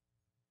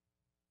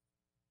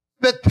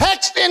 The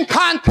text in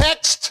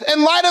context,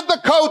 in light of the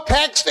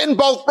co-text in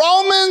both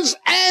Romans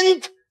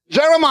and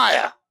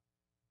Jeremiah,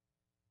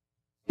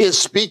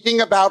 is speaking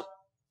about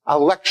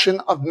election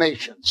of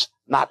nations,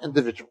 not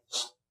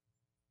individuals.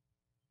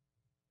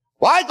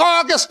 Like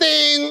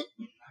Augustine,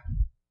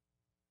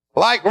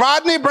 like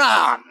Rodney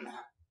Brown,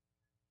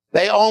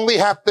 they only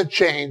have to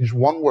change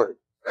one word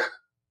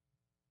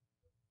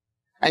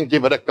and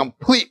give it a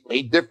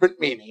completely different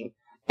meaning,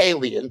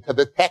 alien to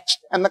the text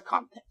and the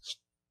context.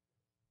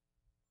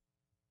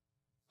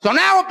 So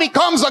now it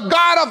becomes a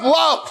God of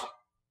love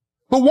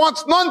who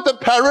wants none to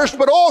perish,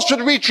 but all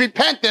should reach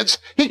repentance.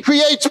 He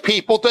creates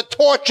people to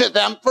torture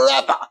them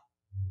forever.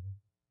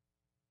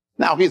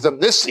 Now, he's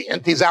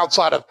omniscient. He's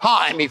outside of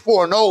time. He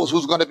foreknows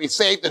who's going to be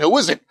saved and who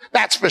isn't.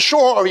 That's for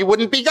sure, or he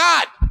wouldn't be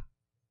God.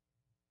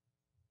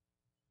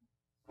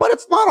 But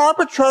it's not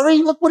arbitrary.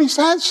 Look what he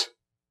says.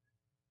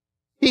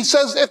 He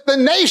says, if the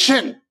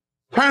nation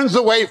turns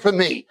away from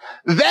me,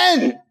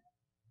 then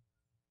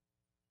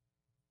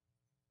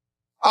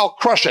I'll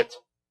crush it.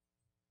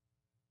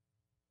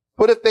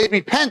 But if they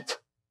repent,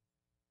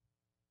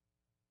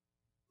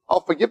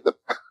 I'll forgive them.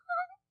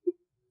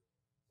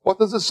 What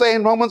does it say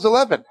in Romans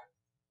 11?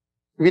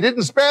 If he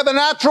didn't spare the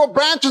natural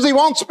branches, he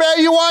won't spare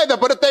you either.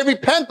 But if they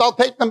repent, I'll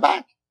take them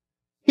back.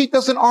 He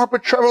doesn't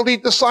arbitrarily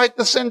decide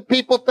to send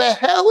people to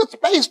hell. It's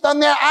based on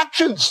their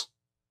actions.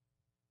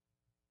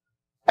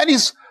 And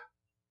he's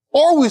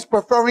always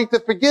preferring to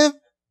forgive.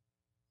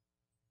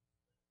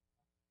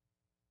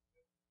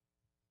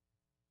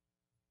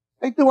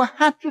 They do a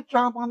hatchet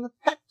job on the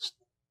text.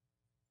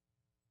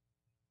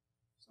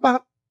 It's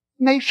about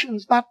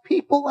nations, not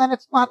people, and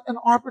it's not an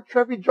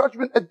arbitrary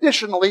judgment.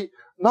 Additionally,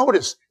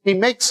 notice, he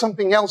makes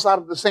something else out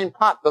of the same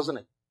pot, doesn't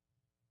he?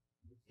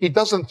 He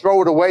doesn't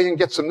throw it away and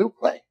get some new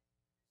clay.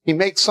 He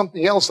makes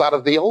something else out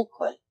of the old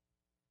clay.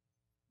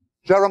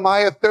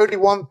 Jeremiah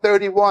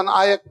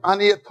 31:31,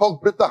 Ani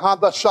etog brita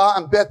hadasha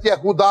and bet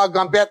Yehuda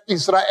gam bet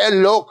Israel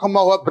lo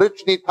kamo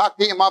brichni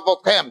taki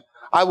imavotem.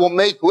 I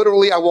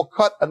will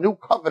cut a new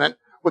covenant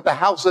with the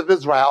house of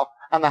Israel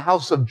and the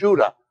house of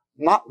Judah,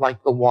 not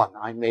like the one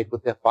I made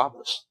with their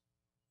fathers.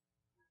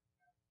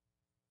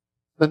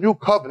 The new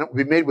covenant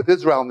will be made with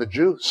Israel and the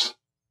Jews.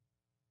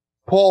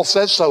 Paul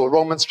says so in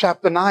Romans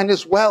chapter 9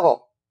 as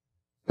well.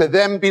 To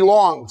them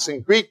belongs,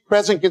 in Greek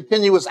present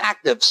continuous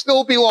active,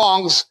 still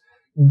belongs,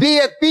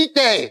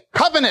 diatheke,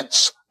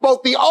 covenants.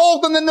 Both the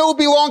old and the new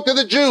belong to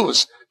the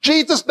Jews.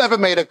 Jesus never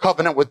made a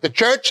covenant with the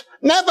church.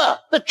 Never.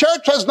 The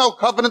church has no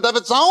covenant of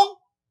its own.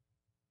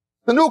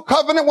 The new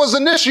covenant was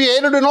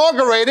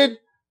inaugurated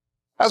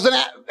as an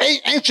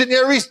ancient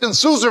Near Eastern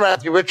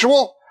Suzerath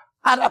ritual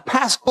at a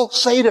Paschal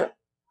Seder.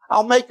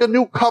 I'll make a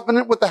new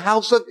covenant with the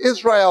house of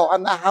Israel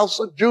and the house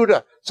of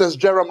Judah, says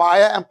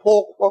Jeremiah, and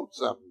Paul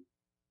quotes him.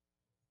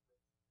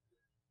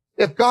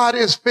 If God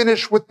is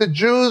finished with the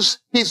Jews,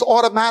 he's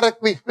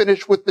automatically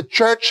finished with the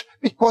church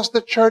because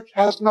the church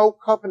has no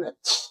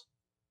covenants.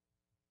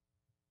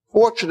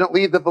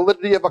 Fortunately, the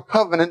validity of a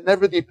covenant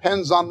never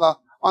depends on the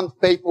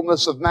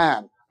unfaithfulness of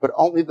man, but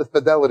only the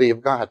fidelity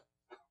of God.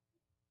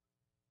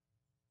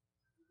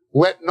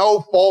 Let no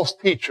false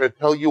teacher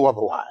tell you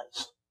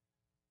otherwise.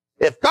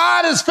 If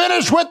God is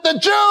finished with the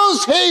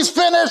Jews, he's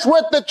finished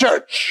with the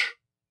church.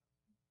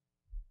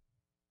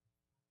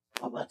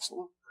 Well, let's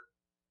look.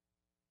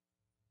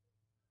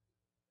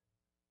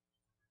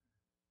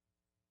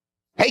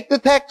 Take the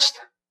text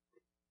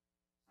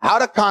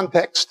out of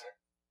context,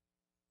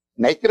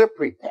 make it a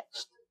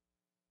pretext.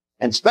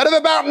 Instead of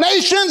about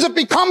nations, it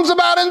becomes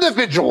about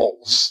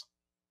individuals.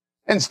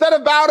 Instead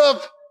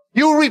of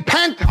you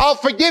repent, I'll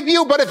forgive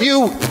you, but if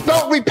you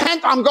don't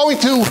repent, I'm going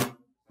to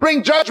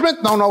bring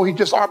judgment. No, he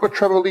just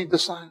arbitrarily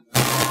decides.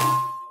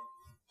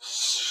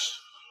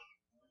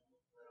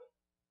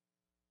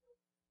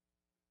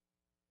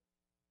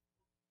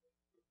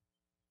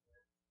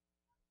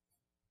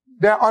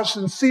 There are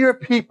sincere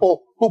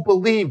people who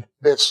believe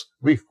this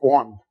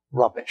reformed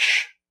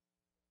rubbish.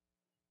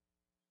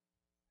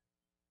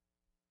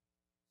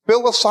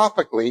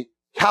 Philosophically,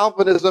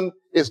 Calvinism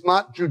is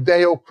not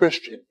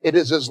Judeo-Christian. It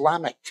is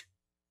Islamic.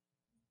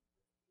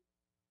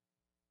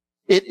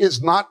 It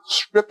is not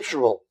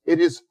scriptural. It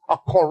is a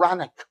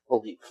Quranic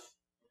belief.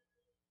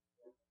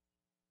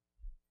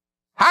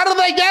 How do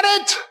they get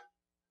it?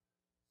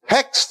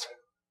 Text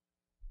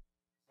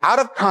out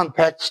of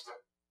context.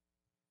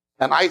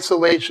 An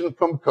isolation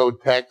from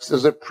code text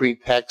is a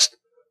pretext.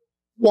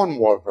 One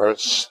more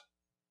verse.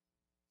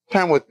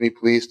 Turn with me,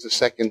 please, to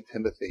 2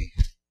 Timothy.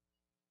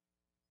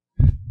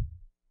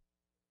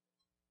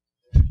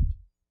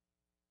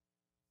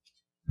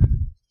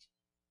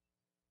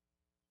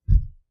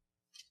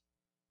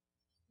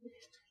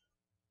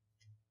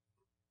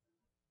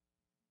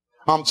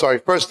 I'm sorry,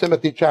 1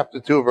 Timothy chapter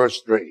 2,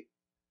 verse 3.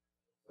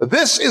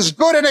 This is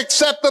good and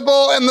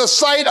acceptable in the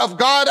sight of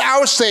God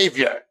our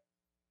Savior.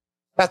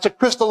 That's a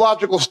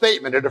Christological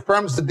statement. It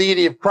affirms the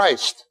deity of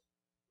Christ,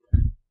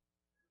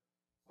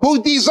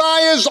 who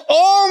desires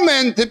all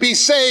men to be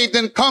saved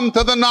and come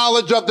to the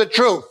knowledge of the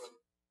truth.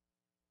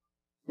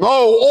 No,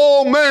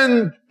 all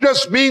men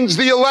just means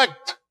the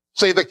elect,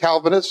 say the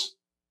Calvinists.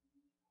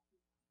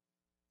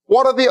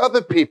 What are the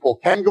other people?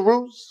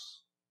 Kangaroos?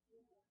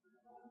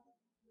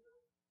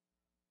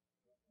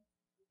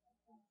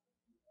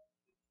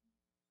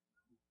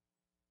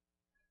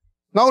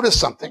 Notice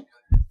something.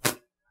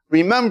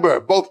 Remember,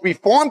 both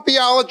Reformed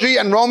theology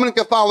and Roman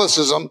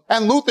Catholicism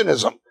and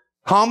Lutheranism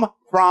come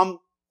from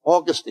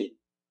Augustine.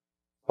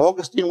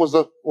 Augustine was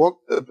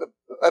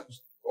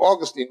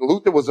Augustine.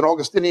 Luther was an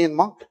Augustinian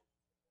monk.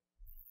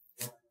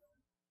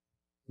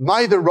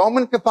 Neither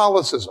Roman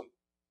Catholicism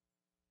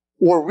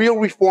or real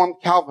Reformed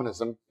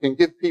Calvinism can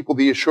give people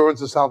the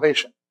assurance of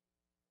salvation.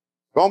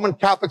 Roman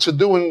Catholics are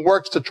doing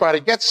works to try to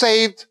get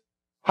saved.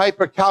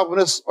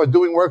 Hyper-Calvinists are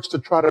doing works to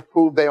try to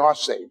prove they are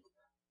saved.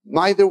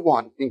 Neither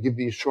one can give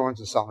the assurance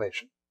of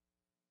salvation.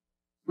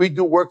 We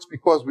do works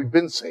because we've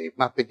been saved,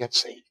 not to get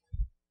saved.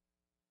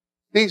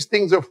 These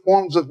things are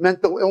forms of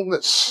mental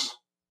illness.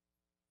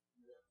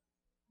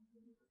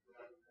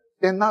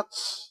 They're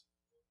nuts.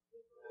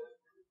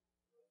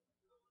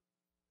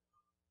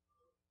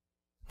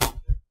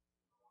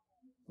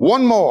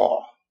 One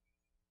more.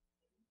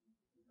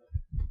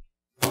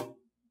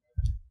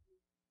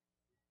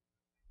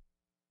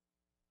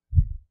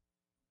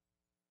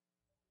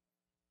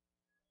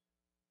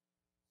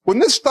 When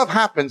this stuff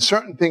happens,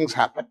 certain things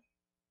happen.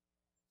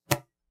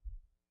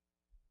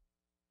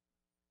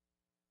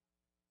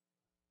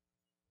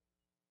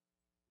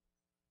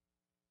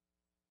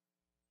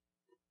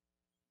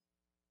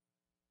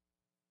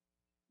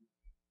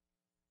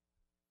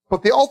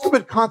 But the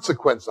ultimate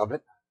consequence of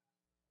it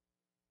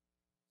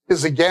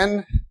is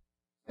again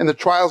in the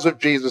trials of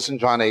Jesus in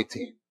John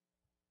 18.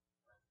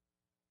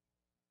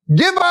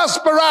 Give us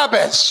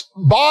Barabbas,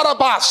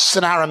 Barabbas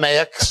in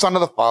Aramaic, son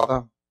of the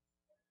Father.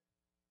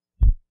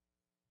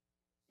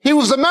 He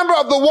was a member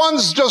of the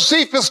ones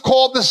Josephus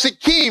called the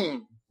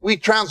Sikkim. We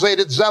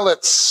translated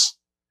zealots.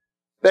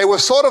 They were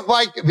sort of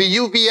like the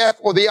UVF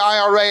or the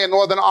IRA in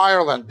Northern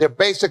Ireland. They're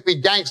basically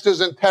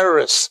gangsters and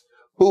terrorists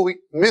who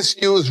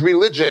misuse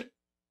religion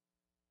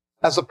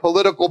as a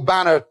political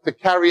banner to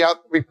carry out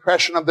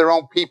repression of their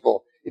own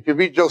people. If you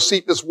read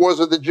Josephus' Wars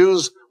of the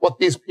Jews, what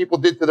these people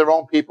did to their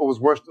own people was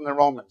worse than the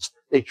Romans.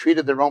 They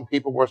treated their own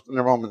people worse than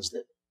the Romans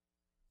did.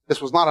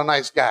 This was not a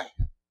nice guy.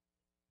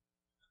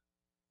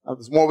 Now,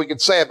 there's more we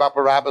could say about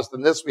Barabbas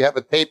than this. We have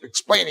a tape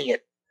explaining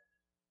it.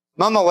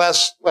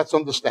 Nonetheless, let's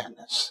understand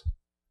this.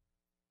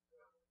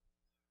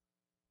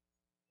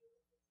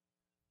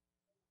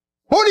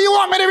 Who do you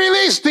want me to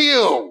release to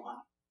you?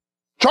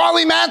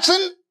 Charlie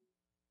Manson?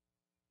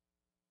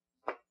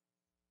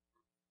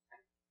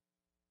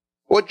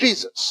 Or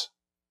Jesus?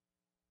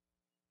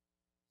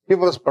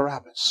 Give us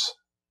Barabbas.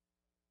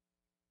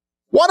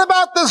 What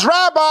about this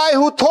rabbi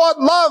who taught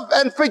love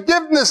and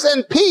forgiveness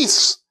and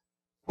peace?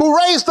 Who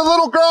raised a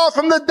little girl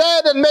from the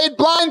dead and made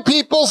blind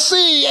people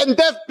see and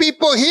deaf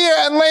people hear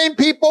and lame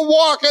people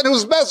walk, and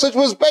whose message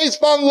was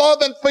based on love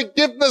and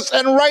forgiveness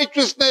and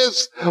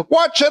righteousness?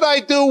 What should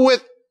I do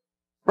with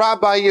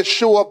Rabbi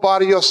Yeshua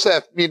Bar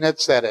Yosef min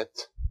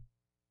Netzeret?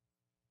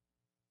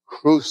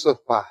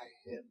 Crucify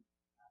him.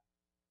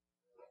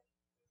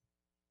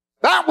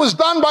 That was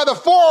done by the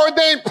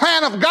foreordained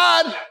plan of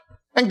God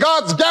and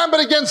God's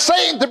gambit against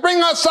Satan to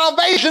bring us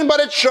salvation,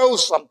 but it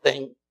shows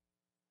something.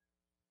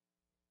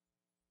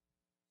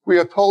 We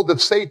are told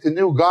that Satan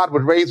knew God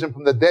would raise him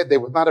from the dead. They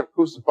would not have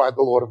crucified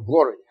the Lord of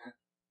glory.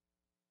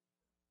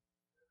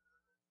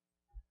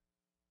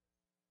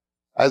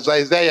 As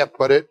Isaiah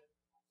put it,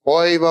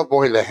 Oy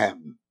vavoy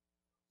lehem.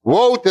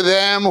 Woe to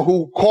them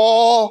who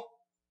call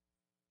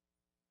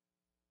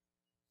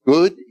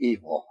good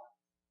evil,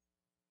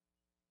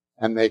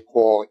 and they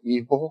call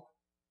evil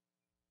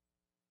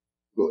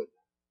good.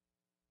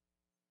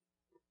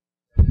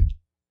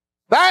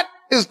 That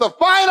is the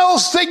final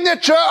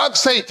signature of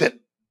Satan.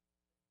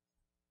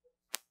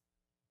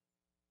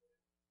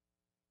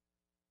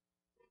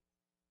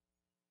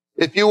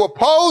 If you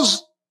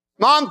oppose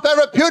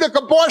non-therapeutic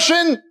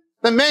abortion,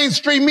 the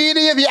mainstream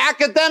media, the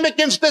academic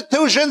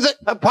institutions,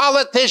 the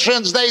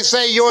politicians, they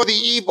say you're the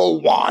evil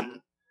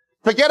one.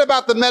 Forget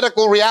about the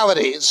medical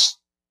realities.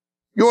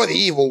 You're the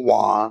evil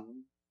one.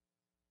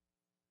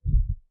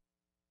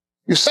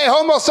 You say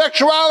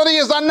homosexuality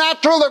is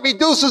unnatural, it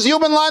reduces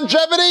human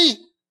longevity?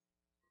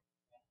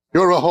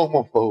 You're a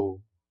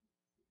homophobe.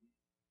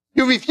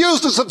 You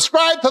refuse to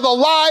subscribe to the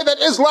lie that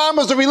Islam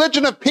is a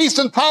religion of peace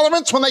and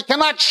tolerance when they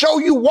cannot show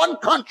you one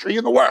country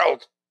in the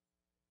world.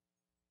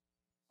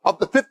 Of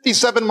the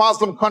 57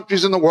 Muslim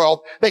countries in the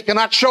world, they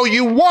cannot show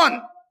you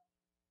one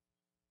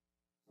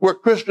where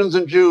Christians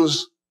and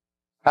Jews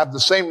have the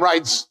same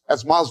rights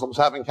as Muslims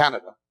have in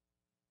Canada.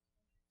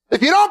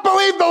 If you don't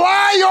believe the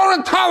lie, you're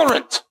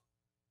intolerant.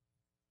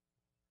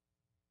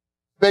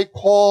 They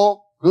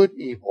call good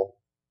evil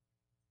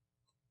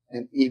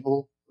and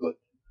evil good.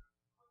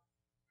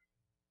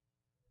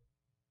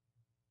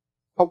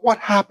 But what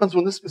happens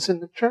when this gets in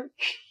the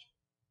church?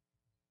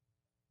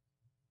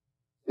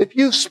 If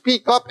you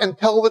speak up and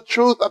tell the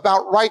truth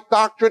about right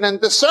doctrine and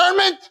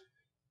discernment,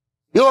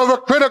 you have a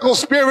critical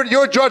spirit,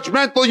 you're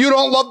judgmental, you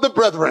don't love the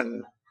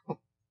brethren.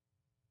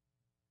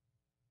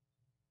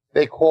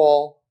 They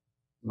call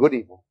good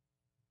evil.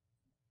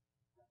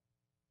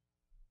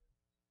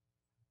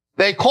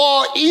 They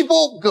call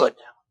evil good.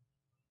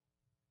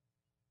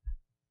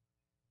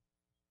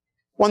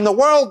 When the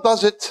world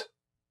does it,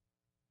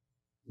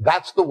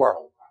 that's the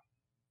world.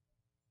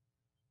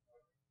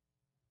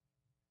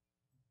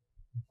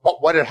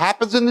 But when it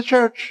happens in the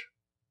church,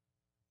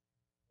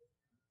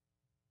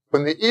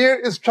 When the ear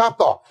is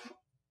chopped off,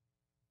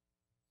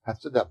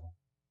 that's the devil.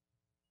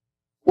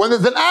 When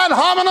there's an ad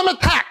hominem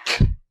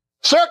attack,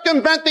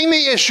 circumventing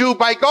the issue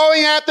by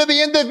going after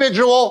the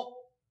individual,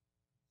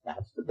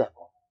 that's the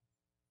devil.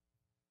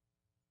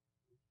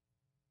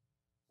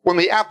 When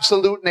the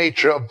absolute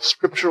nature of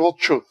scriptural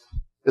truth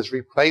is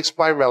replaced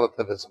by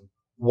relativism,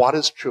 what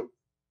is truth?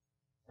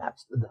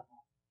 That's the devil.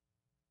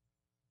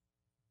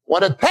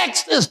 When a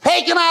text is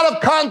taken out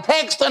of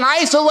context and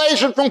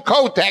isolation from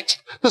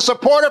context to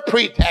support a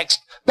pretext,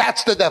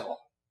 that's the devil.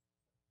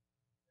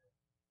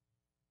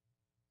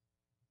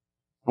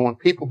 And when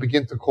people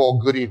begin to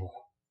call good evil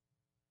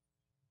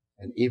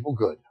and evil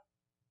good,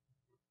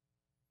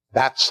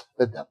 that's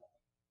the devil.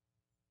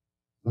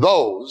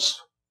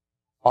 Those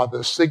are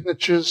the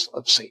signatures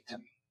of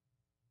Satan.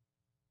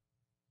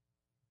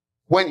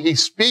 When he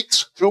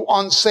speaks through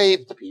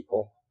unsaved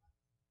people,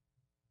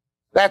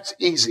 that's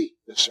easy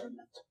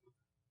discernment.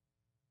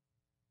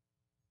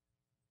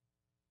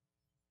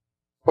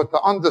 But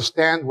to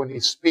understand when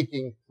he's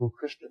speaking through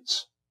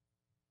Christians,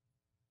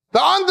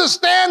 to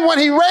understand when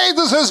he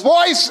raises his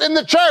voice in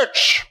the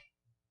church,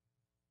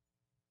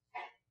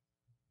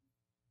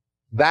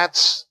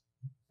 that's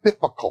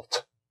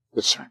difficult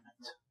discernment.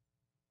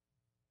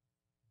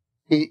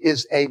 He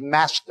is a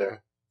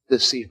master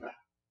deceiver.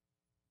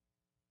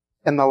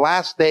 In the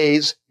last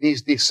days,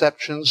 these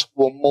deceptions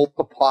will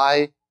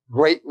multiply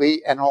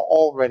greatly and are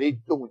already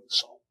doing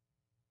so.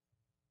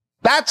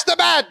 That's the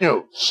bad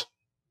news.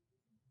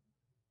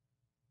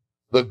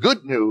 The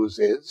good news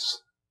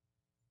is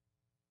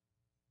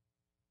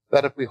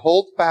that if we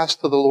hold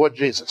fast to the Lord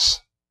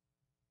Jesus,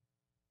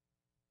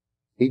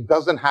 he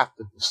doesn't have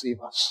to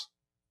deceive us.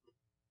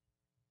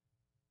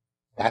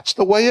 That's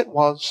the way it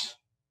was.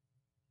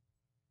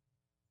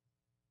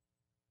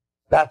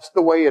 That's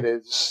the way it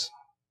is.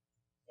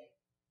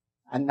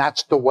 And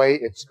that's the way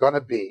it's going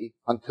to be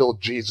until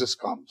Jesus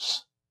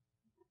comes.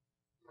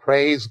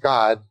 Praise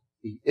God,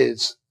 he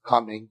is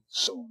coming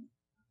soon.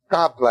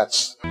 God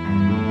bless.